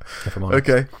 If I'm honest.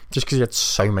 Okay. Just because he had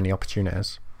so many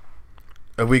opportunities.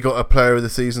 Have we got a player of the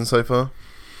season so far?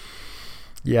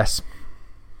 Yes.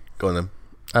 Go on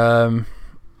then.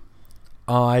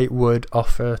 I would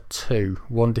offer 2.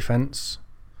 1 defence,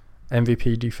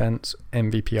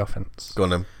 MVP offence. Go on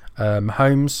then.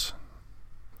 Mahomes.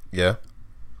 Yeah.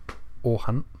 Or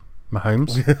Hunt.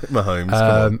 Mahomes.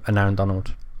 Mahomes. And Aaron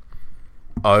Donald.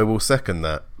 I will second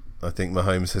that. I think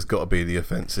Mahomes has got to be the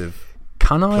offensive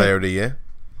player of the year.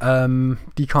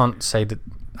 You can't say that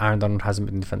Aaron Donald hasn't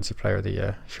been defensive player of the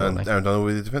year, surely. And Aaron Donald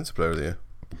will be the defensive player of the year.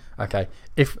 Okay.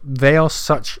 If they are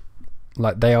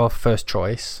they are first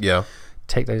choice,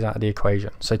 take those out of the equation.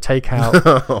 So take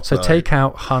out take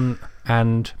out Hunt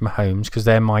and Mahomes, because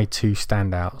they're my 2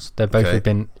 standouts. They've both have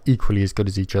been equally as good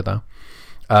as each other.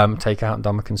 Take out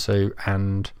Ndamukong Suh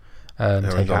and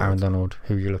take out Aaron Donald.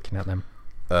 Who are you looking at them?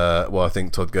 Well, I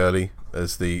think Todd Gurley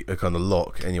as the kind of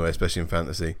lock anyway, especially in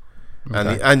fantasy.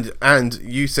 Okay. And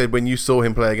you said when you saw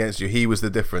him play against you, he was the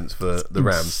difference for the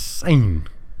Rams.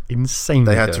 Insane.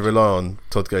 They had to rely on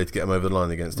Todd Gurley to get him over the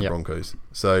line against the Broncos.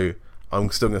 So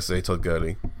I'm still going to say Todd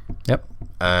Gurley. Yep.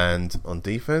 And on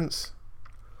defense,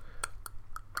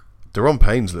 Daron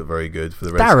Payne's looked very good for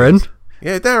the Redskins. Darren?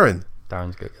 Yeah, Darren.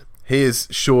 Darren's good. He has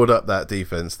shored up that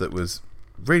defense that was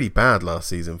really bad last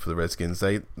season for the Redskins.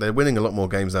 They're winning a lot more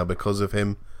games now because of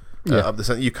him. Up the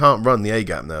center. You can't run the A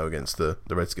gap now against the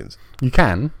Redskins. You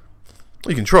can.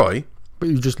 You can try, but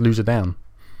you just lose it down.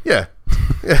 Yeah.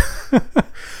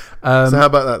 So how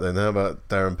about that then? How about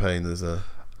Darren Payne as a...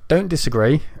 Don't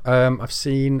disagree. I've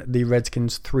seen the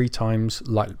Redskins 3 times,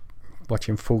 like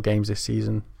watching full games this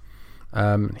season.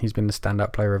 He's been the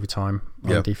standout player every time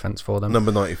on defense for them.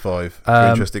 Number 95. If you're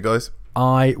interested, guys.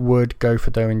 I would go for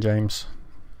Derwin James.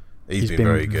 He's been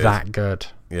very good. That good.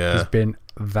 Yeah. He's been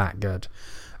that good.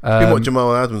 What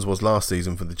Jamal Adams was last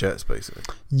season for the Jets, basically.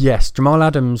 Yes, Jamal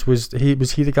Adams was he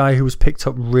the guy who was picked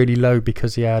up really low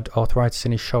because he had arthritis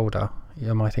in his shoulder?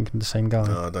 Am I thinking of the same guy?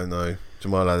 No, I don't know.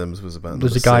 Jamal Adams was about.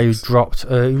 Was the guy who dropped?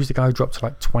 He was the guy who dropped to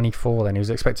like 24. Then he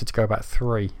was expected to go about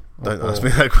 3. Don't ask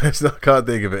me that question. I can't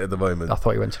think of it at the moment. I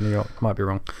thought he went to New York. Might be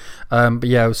wrong. But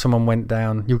yeah, someone went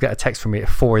down. You'll get a text from me at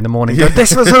 4 a.m. Going,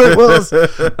 this was who it was.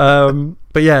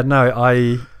 But yeah, no,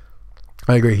 I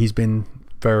agree. He's been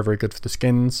very, very good for the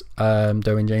Skins.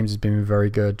 Derwin James has been very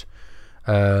good.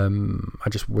 I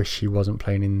just wish he wasn't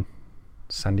playing in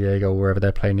San Diego or wherever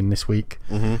they're playing in this week.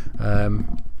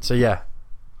 Mm-hmm. So yeah,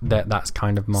 that's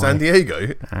kind of my San Diego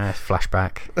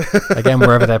flashback. Again,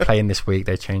 wherever they're playing this week,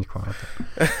 they change quite a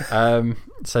bit.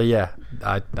 So yeah,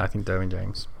 I think Derwin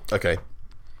James. Okay.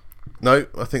 No,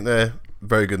 I think they're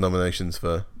very good nominations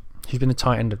for. He's been the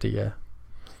tight end of the year.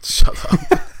 Shut up.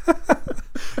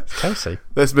 Casey.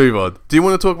 Let's move on. Do you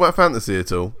want to talk about fantasy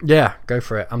at all? Yeah, go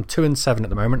for it. I'm 2-7 at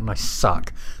the moment, and I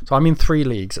suck. So I'm in 3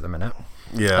 leagues at the minute.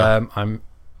 Yeah. I'm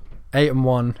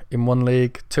 8-1 in one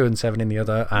league, 2-7 in the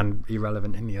other, and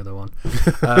irrelevant in the other one.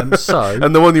 So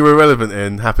and the one you were irrelevant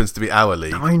in happens to be our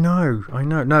league. I know.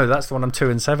 No, that's the one I'm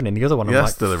 2-7 in. The other one I'm like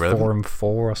still irrelevant. 4-4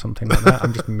 or something like that.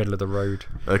 I'm just middle of the road.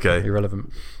 Okay.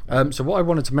 Irrelevant. So what I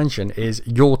wanted to mention is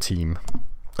your team.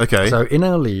 Okay. So in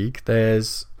our league,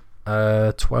 there's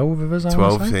 12 of us.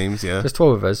 12 teams. Yeah. There's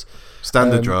 12 of us.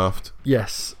 Standard draft.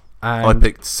 Yes. And I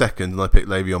picked second, and I picked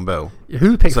Le'Veon Bell.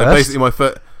 Who picked first? So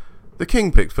basically, the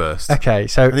King picked first. Okay,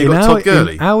 so in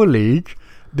our league,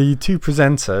 the two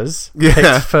presenters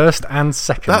picked first and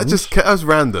second. That was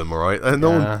random, all right? And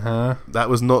that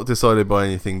was not decided by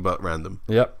anything but random.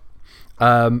 Yep.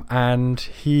 And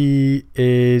he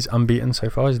is unbeaten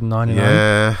so far. He's 9-9.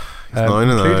 Yeah, he's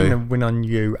 9-0. Including a win on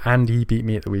you, and he beat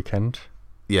me at the weekend.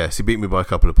 Yes, he beat me by a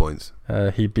couple of points.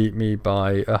 He beat me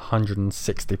by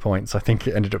 160 points. I think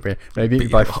it ended up being. No, he beat me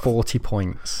by 40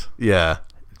 points. Yeah.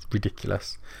 It's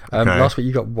ridiculous. Last week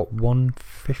you got, what,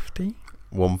 150?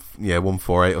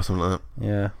 148 or something like that.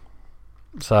 Yeah.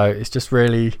 So it's just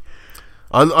really...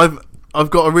 I've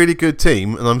got a really good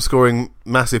team, and I'm scoring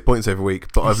massive points every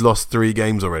week, but I've lost 3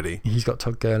 games already. He's got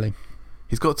Todd Gurley.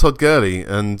 He's got Todd Gurley,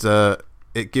 and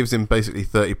it gives him basically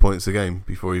 30 points a game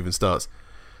before he even starts.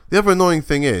 The other annoying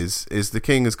thing is the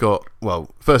King has got...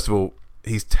 Well, first of all,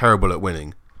 he's terrible at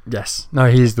winning. Yes.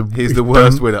 No, he's the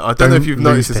worst winner. I don't know if you've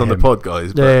noticed this on the pod,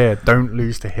 guys. But yeah, don't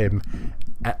lose to him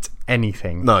at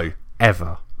anything. No.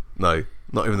 Ever. No.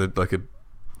 Not even like a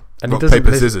and rock,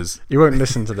 paper, scissors. He won't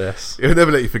listen to this. He'll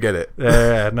never let you forget it.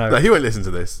 Yeah, no. No, he won't listen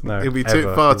to this. No, He'll be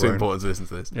far too important to listen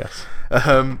to this. Yes.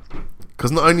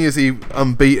 Because not only is he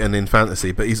unbeaten in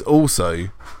fantasy, but he's also...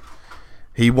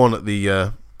 He won at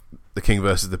the King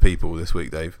versus the People this week,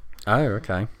 Dave. Oh,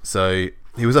 okay. So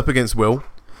he was up against Will.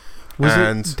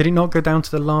 Did it not go down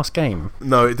to the last game?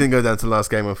 No, it didn't go down to the last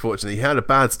game, unfortunately. He had a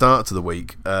bad start to the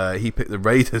week. He picked the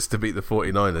Raiders to beat the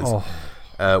 49ers.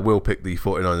 Will picked the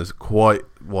 49ers quite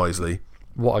wisely.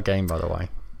 What a game, by the way.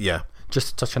 Yeah. Just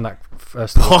to touch on that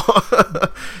first of all.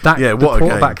 What a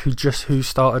quarterback who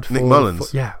started for... Nick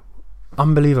Mullins. Yeah.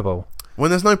 Unbelievable.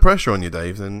 When there's no pressure on you,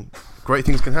 Dave, then great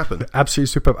things can happen. Absolutely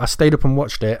superb. I stayed up and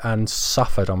watched it and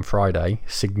suffered on Friday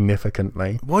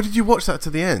significantly. Why did you watch that to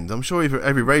the end? I'm sure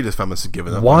every Raiders fan must have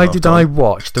given up. Why did I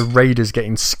watch the Raiders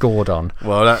getting scored on?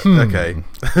 Well, okay.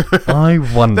 I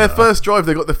wonder. Their first drive,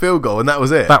 they got the field goal, and that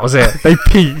was it. That was it. They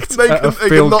peaked. They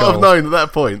could not have known at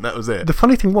that point. That was it. The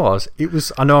funny thing was, it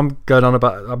was. I know I'm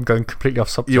going completely off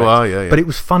subject. You are, yeah. But it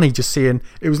was funny just seeing.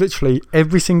 It was literally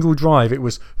every single drive. It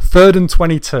was 3rd and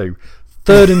 22.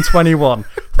 3rd and 21,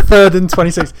 3rd and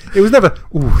 26. It was never,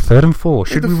 3rd and 4.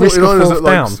 Should we risk a 4th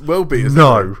down? Well beat,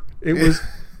 no, it was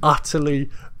utterly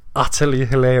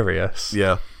hilarious.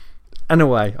 Yeah.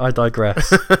 Anyway, I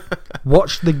digress.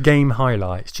 Watch the game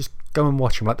highlights. Just go and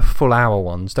watch them, like the full hour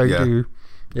ones.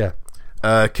 Yeah.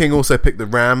 King also picked the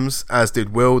Rams, as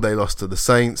did Will. They lost to the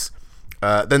Saints.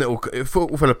 Then it all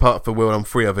fell apart for Will on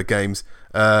 3 other games.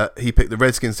 He picked the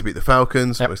Redskins to beat the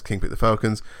Falcons. Whereas King picked the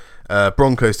Falcons.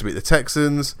 Broncos to beat the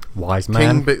Texans. Wise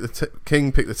man.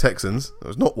 King picked the Texans. That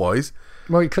was not wise.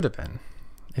 Well, it could have been.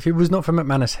 If it was not for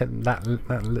McManus hitting that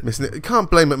Listen, you can't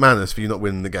blame McManus for you not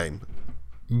winning the game.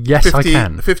 Yes, I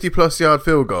can. 50-plus yard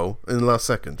field goal in the last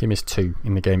second. He missed 2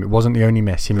 in the game. It wasn't the only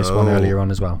miss. He missed one earlier on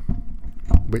as well.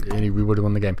 We would have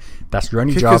won the game. That's your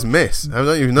only job. Kickers miss. I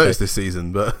don't even noticed this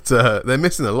season, but they're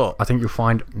missing a lot. I think you'll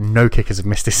find no kickers have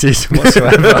missed this season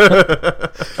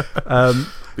whatsoever.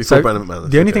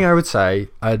 The only thing I would say,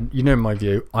 in my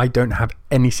view, I don't have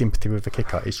any sympathy with the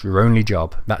kicker. It's your only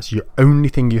job. That's your only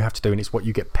thing you have to do, and it's what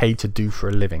you get paid to do for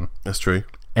a living. That's true.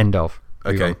 End of.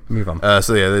 Move on.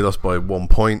 So they lost by 1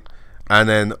 point, and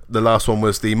then the last one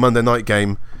was the Monday night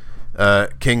game.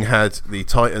 King had the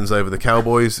Titans over the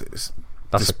Cowboys.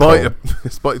 Despite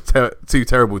 2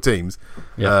 terrible teams,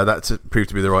 that proved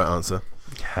to be the right answer.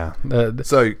 Yeah.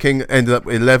 So King ended up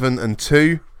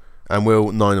 11-2, and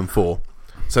Will 9-4.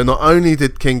 So not only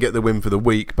did King get the win for the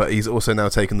week, but he's also now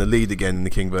taken the lead again in the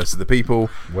King versus the People.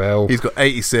 Well, he's got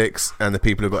 86, and the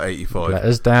People have got 85. You let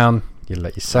us down. You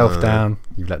let yourself down.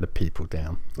 You let the people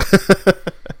down.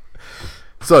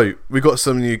 So we've got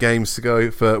some new games to go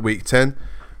for week 10.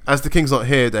 As the King's not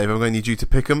here, Dave, I'm going to need you to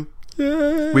pick them.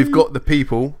 Yay. We've got the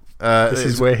People. This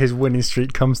is where his winning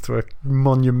streak comes to a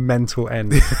monumental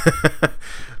end.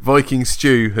 Viking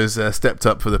Stew has stepped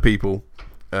up for the People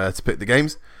to pick the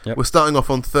games. Yep. We're starting off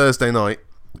on Thursday night.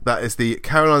 That is the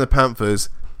Carolina Panthers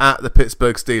at the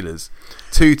Pittsburgh Steelers.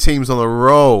 2 teams on a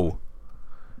roll.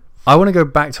 I want to go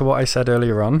back to what I said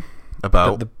earlier on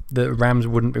about the Rams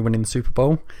wouldn't be winning the Super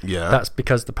Bowl. Yeah, that's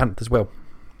because the Panthers will.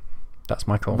 That's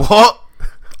my call. What?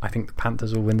 I think the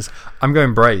Panthers will win this. I'm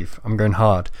going brave. I'm going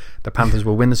hard. The Panthers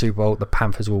will win the Super Bowl. The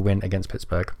Panthers will win against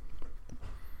Pittsburgh.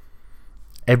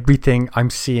 Everything I'm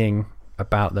seeing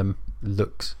about them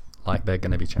looks like they're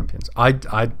going to be champions.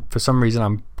 I for some reason,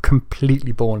 I'm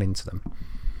completely born into them.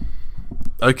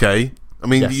 Okay. I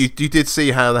mean, Yes. you did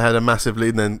see how they had a massive lead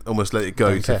and then almost let it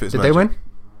go to Fitzmagic. Did they win?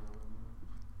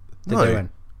 Did No. they win?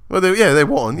 Well, they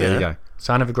won. There Yeah, you go.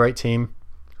 Sign of a great team,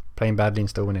 playing badly and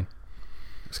still winning.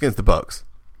 it's against the Bucks.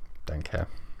 Don't care.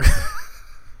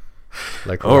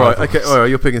 Local All right. rivals. Okay. All right.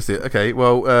 You're picking Steelers. Okay.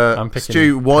 Well, I'm picking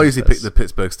Stu, why has he Panthers. picked the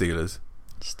Pittsburgh Steelers?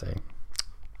 Stay.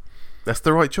 That's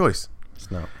the right choice. It's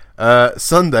not.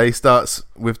 Sunday starts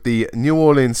with the New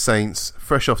Orleans Saints,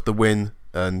 fresh off the win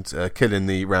and killing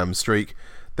the Rams streak.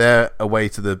 They're away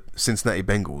to the Cincinnati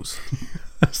Bengals.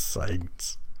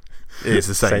 Saints. It's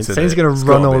the Saints. Saints are going to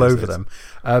run all over them.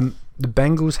 The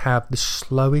Bengals have the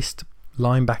slowest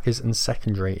linebackers and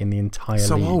secondary in the entire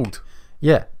So league. old.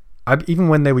 Yeah. Even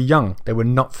when they were young, they were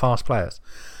not fast players.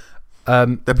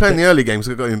 They're playing the early games.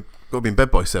 They've got to be in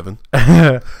bed by 7.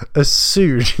 As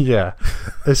soon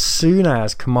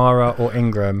as Kamara or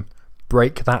Ingram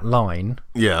break that line,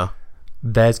 Yeah.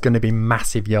 there's going to be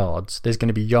massive yards. There's going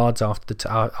to be yards after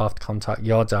after contact,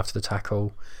 yards after the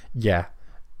tackle. Yeah,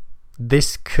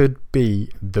 this could be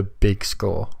the big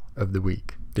score of the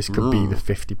week. This could be the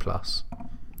 50 plus.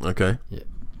 Okay. Yeah,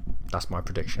 that's my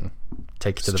prediction.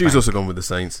 Take it to the Stu's bank. also gone with the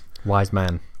Saints. Wise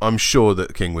man. I'm sure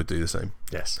that King would do the same.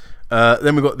 Yes.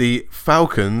 Then we've got the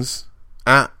Falcons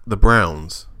at the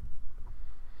Browns.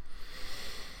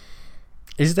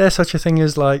 Is there such a thing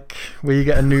as like where you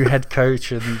get a new head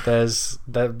coach and there's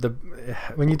the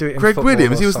when you do it in Greg football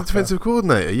Williams, or he was the soccer? defensive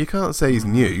coordinator. You can't say he's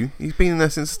new. He's been in there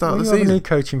since the start When of you the have a season. new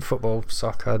coach in football,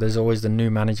 soccer, there's always the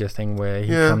new manager thing where he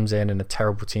comes in and a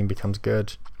terrible team becomes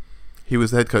good. He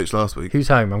was the head coach last week. Who's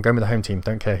home? I'm going with the home team.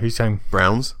 Don't care. Who's home?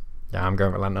 Browns. Yeah, I'm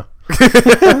going with Atlanta.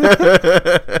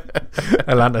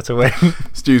 Atlanta to win.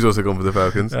 Stu's also gone for the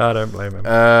Falcons. I don't blame him.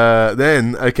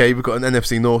 Then, okay, we've got an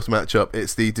NFC North matchup.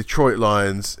 It's the Detroit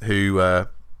Lions, who were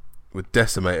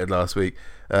decimated last week.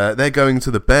 They're going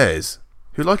to the Bears,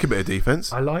 who like a bit of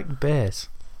defense. I like the Bears.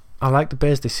 I like the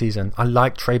Bears this season. I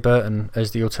like Trey Burton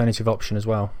as the alternative option as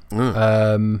well.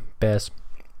 Bears.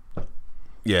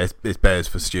 Yeah, it's Bears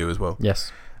for Stu as well.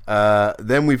 Yes.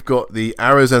 Then we've got the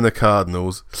Arizona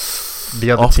Cardinals. The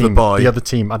other off team. the bye. The other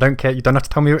team. I don't care. You don't have to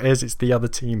tell me who it is. It's the other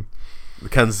team. The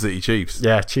Kansas City Chiefs.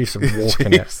 Yeah, Chiefs are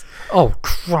walking Chiefs. it. Oh,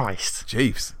 Christ.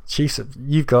 Chiefs. Chiefs.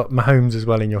 You've got Mahomes as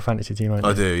well in your fantasy team, haven't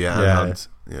you? I do, yeah. And Hunt.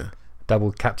 Yeah.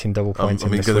 Double points I'm in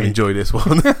going this to week. enjoy this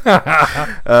one.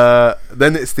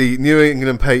 Then it's the New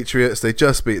England Patriots. They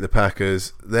just beat the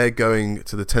Packers. They're going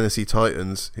to the Tennessee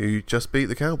Titans, who just beat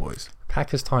the Cowboys.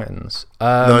 Packers Titans.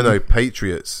 No,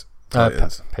 Patriots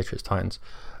Titans. Patriots Titans.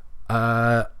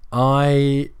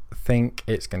 I think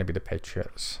it's going to be the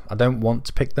Patriots. I don't want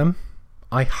to pick them.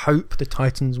 I hope the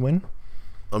Titans win.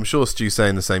 I'm sure Stu's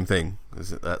saying the same thing.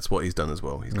 That's what he's done as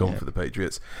well. He's gone for the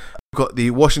Patriots. We've got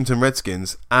the Washington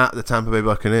Redskins at the Tampa Bay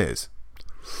Buccaneers.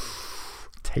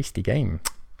 Tasty game.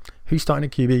 Who's starting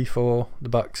at QB for the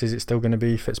Bucks? Is it still going to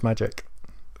be Fitzmagic?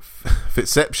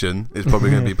 Fitzception is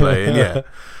probably going to be playing, yeah.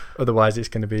 Otherwise, it's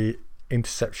going to be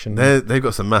interception. They've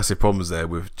got some massive problems there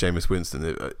with Jameis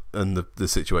Winston and the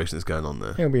situation that's going on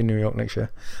there. He'll be in New York next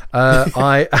year.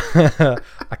 I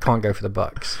can't go for the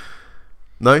Bucks.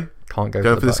 No? Can't go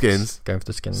Going for for the Bucks. Skins? Going for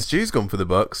the Skins. Stu's gone for the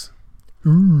Bucks.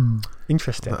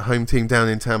 Interesting. That home team down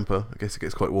in Tampa. I guess it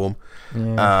gets quite warm.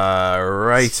 Yeah.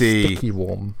 Righty. Sticky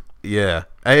warm. Yeah.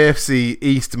 AFC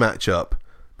East matchup.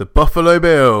 The Buffalo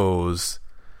Bills.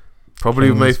 Probably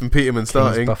with Nathan Peterman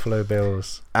starting. Buffalo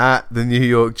Bills. At the New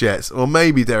York Jets. Or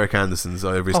maybe Derek Anderson's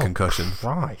over his concussion.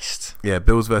 Christ. Yeah,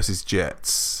 Bills versus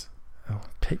Jets. Oh,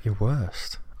 pick your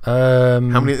worst. How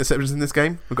many interceptions in this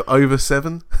game? We've got over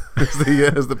 7 as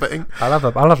the betting. I'll have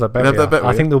that bet. You'll have that bet, I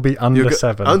will think you? there'll be under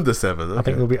 7. Under 7. Okay. I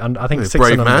think there'll be under. I think You're a 6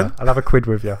 brave and man. under. I'll have a quid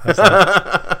with you.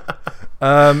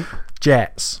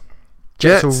 Jets.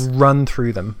 Jets will run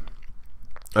through them.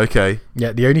 Okay.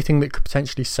 Yeah, the only thing that could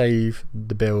potentially save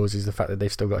the Bills is the fact that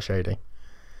they've still got Shady.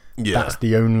 Yeah. That's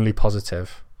the only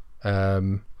positive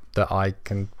that I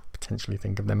can potentially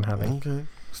think of them having. Okay.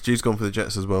 Stu's gone for the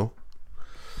Jets as well.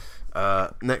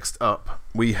 Next up,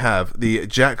 we have the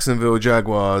Jacksonville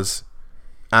Jaguars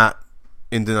at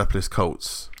Indianapolis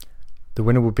Colts. The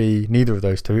winner will be neither of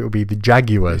those two. It will be the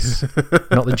Jaguars,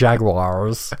 not the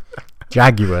Jaguars.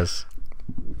 Jaguars.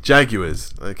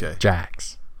 Jaguars. Okay.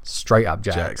 Jags. Straight up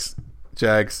Jags.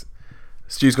 Jags.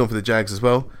 Stu's gone for the Jags as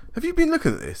well. Have you been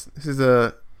looking at this? This is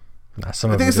Nah,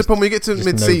 some I of think them it's the just- problem when you get to just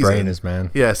mid-season. no-brainers,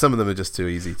 man. Yeah, some of them are just too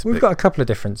easy to We've pick. got a couple of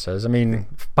differences. I mean,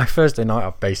 by Thursday night,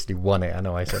 I've basically won it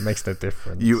anyway, so it makes no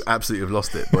difference. You absolutely have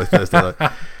lost it by Thursday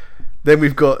night. Then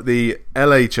we've got the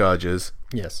LA Chargers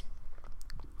Yes.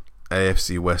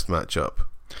 AFC West matchup.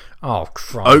 Oh,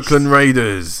 Christ. Oakland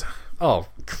Raiders. Oh,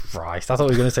 Christ. I thought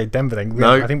we were going to say Denver then.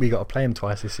 No. I think we got to play them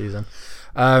twice this season.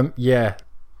 Yeah.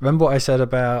 Remember what I said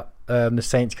about the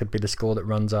Saints could be the score that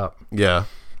runs up? Yeah.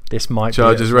 This might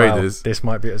Chargers, be it as well. Raiders. This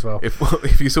might be it as well.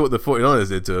 If you saw what the 49ers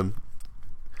did to him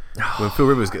when Phil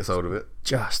Rivers gets hold of it.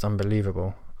 Just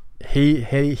unbelievable.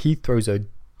 He throws a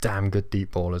damn good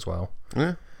deep ball as well.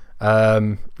 Yeah.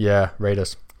 Yeah,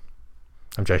 Raiders.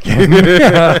 I'm joking.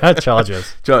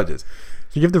 Chargers. Chargers.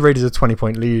 If you give the Raiders a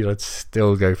 20-point lead, I'd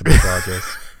still go for the Chargers.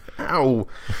 Ow.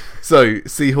 So,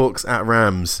 Seahawks at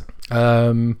Rams.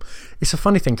 It's a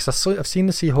funny thing because I've seen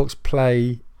the Seahawks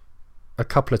play a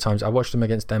couple of times. I watched them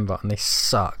against Denver and they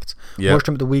sucked. Yeah. Watched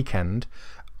them at the weekend.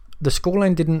 The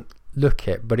scoreline didn't look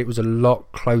it, but it was a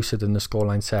lot closer than the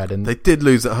scoreline said. And They did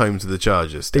lose at home to the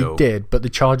Chargers still. they did, but the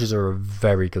Chargers are a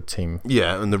very good team.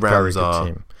 Yeah, and the Very Rams good are.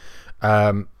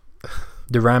 team.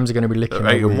 The Rams are going to be licking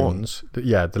They're their 8-1. wounds.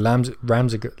 Yeah, the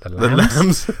Rams are good. The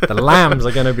Lambs. The Lambs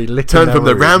are going to be licking Turn their from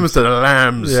the wounds. Rams to the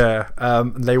Lambs. Yeah,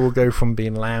 they will go from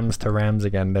being Lambs to Rams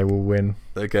again. They will win.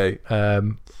 Okay.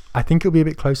 I think it'll be a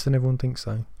bit closer than everyone thinks,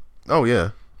 though. Oh,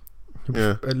 yeah.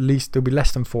 Yeah. At least there'll be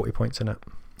less than 40 points in it.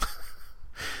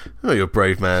 Oh, you're a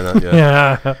brave man, aren't you?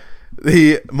 Yeah.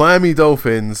 The Miami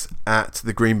Dolphins at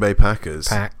the Green Bay Packers.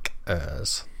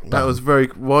 Packers. That was very...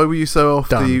 Why were you so off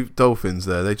Done. the Dolphins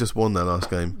there? They just won their last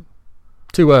game.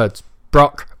 2 words.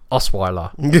 Brock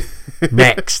Osweiler.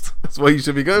 Next. That's why you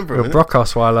should be going for Well, it. Brock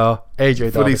Osweiler,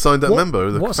 AJ Fully Davis. signed up member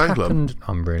of the what's fan club. happened?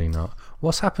 I'm really not.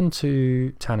 What's happened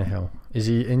to Tannehill? Is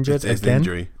he injured It's an again?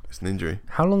 injury. It's an injury.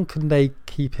 How long can they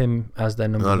keep him as their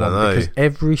number I one? don't know. Because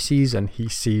every season he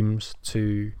seems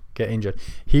to get injured.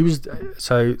 He was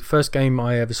first game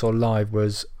I ever saw live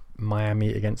was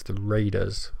Miami against the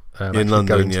Raiders In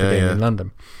London, in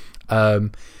London.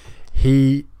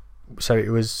 It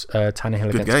was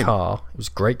Tannehill Good against game. Carr. It was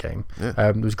a great game. Yeah.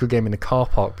 There was a good game in the car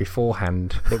park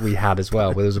beforehand that we had as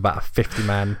well, where there was about a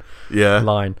 50-man Yeah.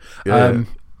 line. Yeah.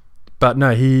 But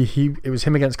no, it was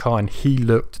him against Carr, and he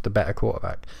looked the better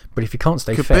quarterback. But if he can't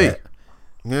stay Could fit,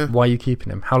 Yeah. why are you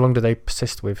keeping him? How long do they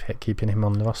persist with keeping him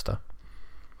on the roster?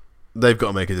 They've got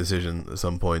to make a decision at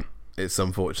some point. It's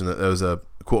unfortunate. There was a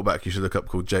quarterback you should look up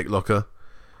called Jake Locker,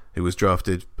 who was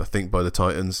drafted, I think, by the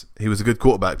Titans. He was a good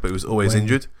quarterback, but he was always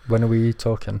injured. When are we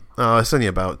talking? Oh, it's only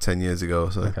about 10 years ago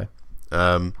or so.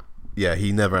 Okay. Yeah,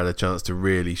 he never had a chance to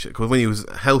really... Because when he was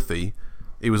healthy,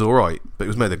 he was all right, but he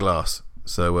was made of glass.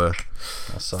 So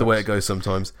that's the way it goes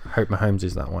sometimes. Hope Mahomes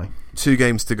is that way. 2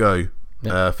 games to go.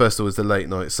 Yep. First of all is the late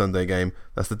night Sunday game.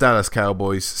 That's the Dallas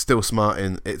Cowboys still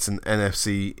smarting. It's an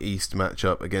NFC East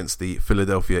matchup against the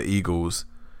Philadelphia Eagles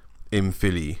in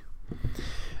Philly.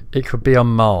 It could be on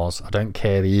Mars. I don't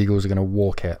care. The Eagles are going to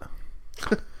walk it.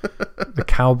 The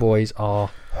Cowboys are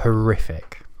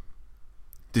horrific.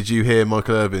 Did you hear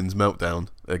Michael Irvin's meltdown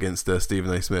against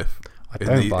Stephen A. Smith? I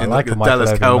don't, but I like the a Michael Dallas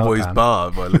Irvin Cowboys meltdown.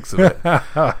 bar, by the looks of it.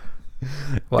 What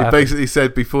He happened? basically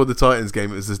said before the Titans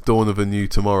game, it was the dawn of a new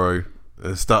tomorrow,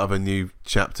 the start of a new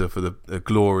chapter for a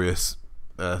glorious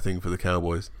thing for the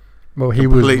Cowboys. Well, he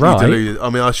was Completely right. deluded. I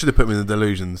mean, I should have put him in the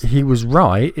delusions. He was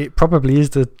right. It probably is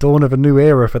the dawn of a new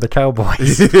era for the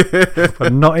Cowboys,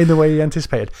 but not in the way he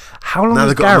anticipated. How long Now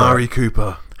has they've got Garrett? Amari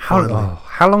Cooper. finally.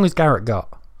 How long has Garrett got?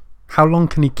 How long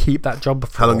can he keep that job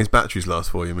before? How long his batteries last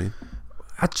for, you mean?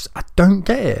 I don't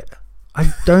get it.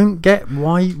 I don't get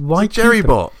why It's a Jerry keep him.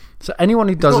 bot. So anyone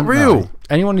who doesn't real.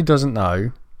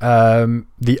 know,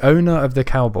 the owner of the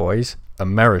Cowboys,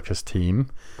 America's team,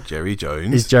 Jerry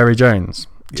Jones. is Jerry Jones.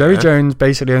 Jerry Yeah. Jones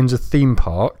basically owns a theme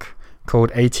park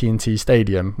called AT&T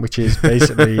Stadium, which is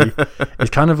basically it's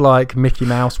kind of like Mickey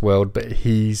Mouse World, but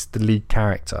he's the lead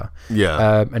character.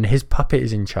 Yeah. And his puppet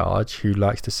is in charge, who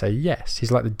likes to say yes.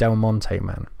 He's like the Del Monte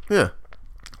man. Yeah.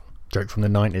 Joke from the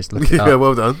 90s. Look it Yeah, up.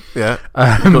 well done. Yeah.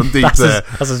 You've gone deep that's there.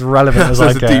 that's as relevant as I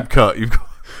That's a get. deep cut. You've got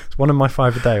It's one of my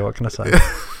 5 a day. What can I say?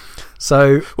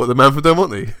 So what, the man from Del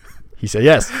Monte? he said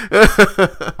yes.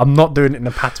 I'm not doing it in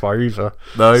a patois either.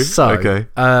 No. So Okay.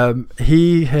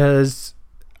 he has.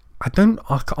 I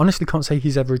honestly can't say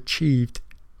he's ever achieved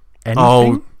anything.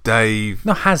 Oh, Dave.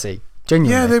 No, has he?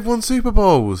 Genuinely. Yeah, they've won Super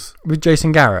Bowls. With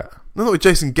Jason Garrett. No, not with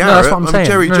Jason No, Garrett. that's what I'm saying.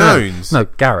 Jerry No, Jones. No,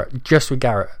 Garrett. Just with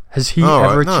Garrett. Has he Oh,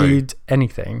 ever right, no. achieved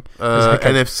anything? as a head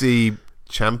coach? NFC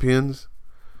champions.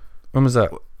 When was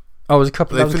that? Oh, it was a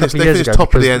couple of years finished ago.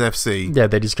 top of the NFC. Yeah,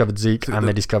 they discovered Zeke, and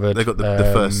they discovered they got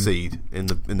the first seed in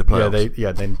the playoffs.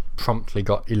 Yeah, they promptly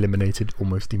got eliminated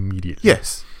almost immediately.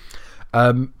 Yes.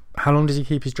 How long does he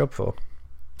keep his job for?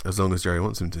 As long as Jerry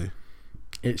wants him to.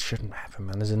 It shouldn't happen,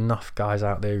 man. There's enough guys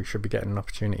out there who should be getting an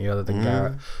opportunity other than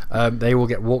Garrett. They will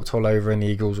get walked all over, and the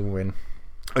Eagles will win.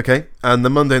 Okay, and the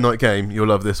Monday night game, you'll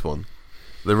love this one.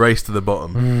 The race to the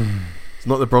bottom. It's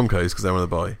not the Broncos because they're on the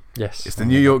bye. Yes. It's the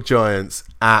New York Giants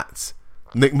at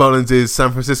Nick Mullins'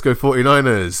 San Francisco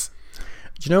 49ers.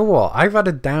 Do you know what? I've had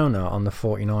a downer on the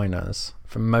 49ers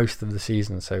for most of the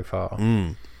season so far.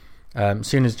 As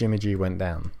soon as Jimmy G went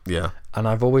down. Yeah. And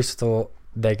I've always thought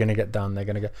they're going to get done. They're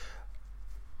going to go.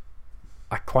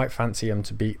 I quite fancy them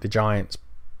to beat the Giants.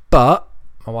 But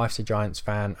my wife's a Giants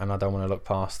fan and I don't want to look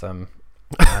past them.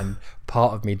 And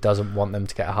part of me doesn't want them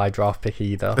to get a high draft pick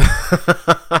either.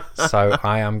 So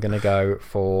I am going to go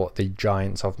for the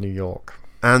Giants of New York.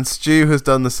 And Stu has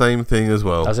done the same thing as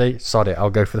well. Has he? Sod it. I'll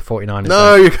go for the 49ers.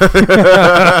 No, you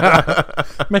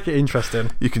can't. Make it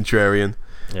interesting. You contrarian.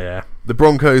 Yeah. The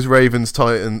Broncos, Ravens,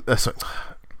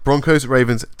 Broncos,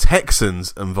 Ravens,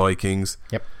 Texans, and Vikings.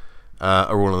 Yep.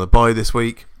 Are all on the bye this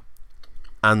week.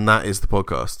 And that is the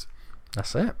podcast.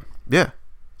 That's it. Yeah.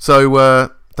 So,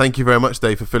 thank you very much,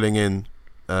 Dave, for filling in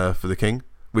for the King.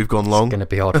 We've gone long. It's going to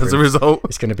be hard as a result.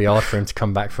 It's going to be hard for him to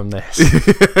come back from this.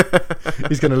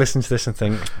 He's going to listen to this and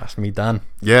think, that's me done.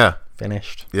 Yeah.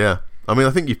 Finished. Yeah. I mean, I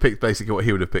think you've picked basically what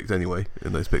he would have picked anyway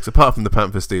in those picks, apart from the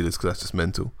Panthers Steelers, because that's just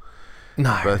mental.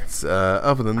 No. But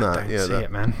other than that, I don't see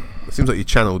it, man. It seems like you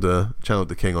channeled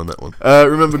the King on that one.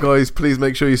 Remember, guys, please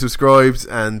make sure you subscribed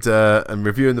and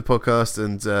reviewing the podcast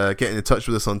and getting in touch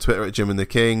with us on Twitter at Jim and the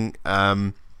King.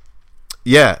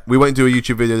 Yeah, we won't do a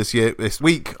YouTube video this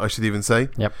week, I should even say.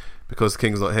 Yep. Because the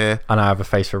King's not here. And I have a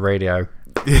face for radio,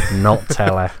 not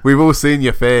tele. We've all seen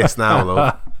your face now,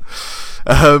 love.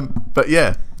 But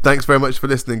yeah, thanks very much for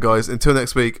listening, guys. Until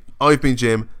next week, I've been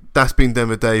Jim, that's been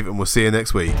Denver Dave, and we'll see you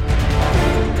next week.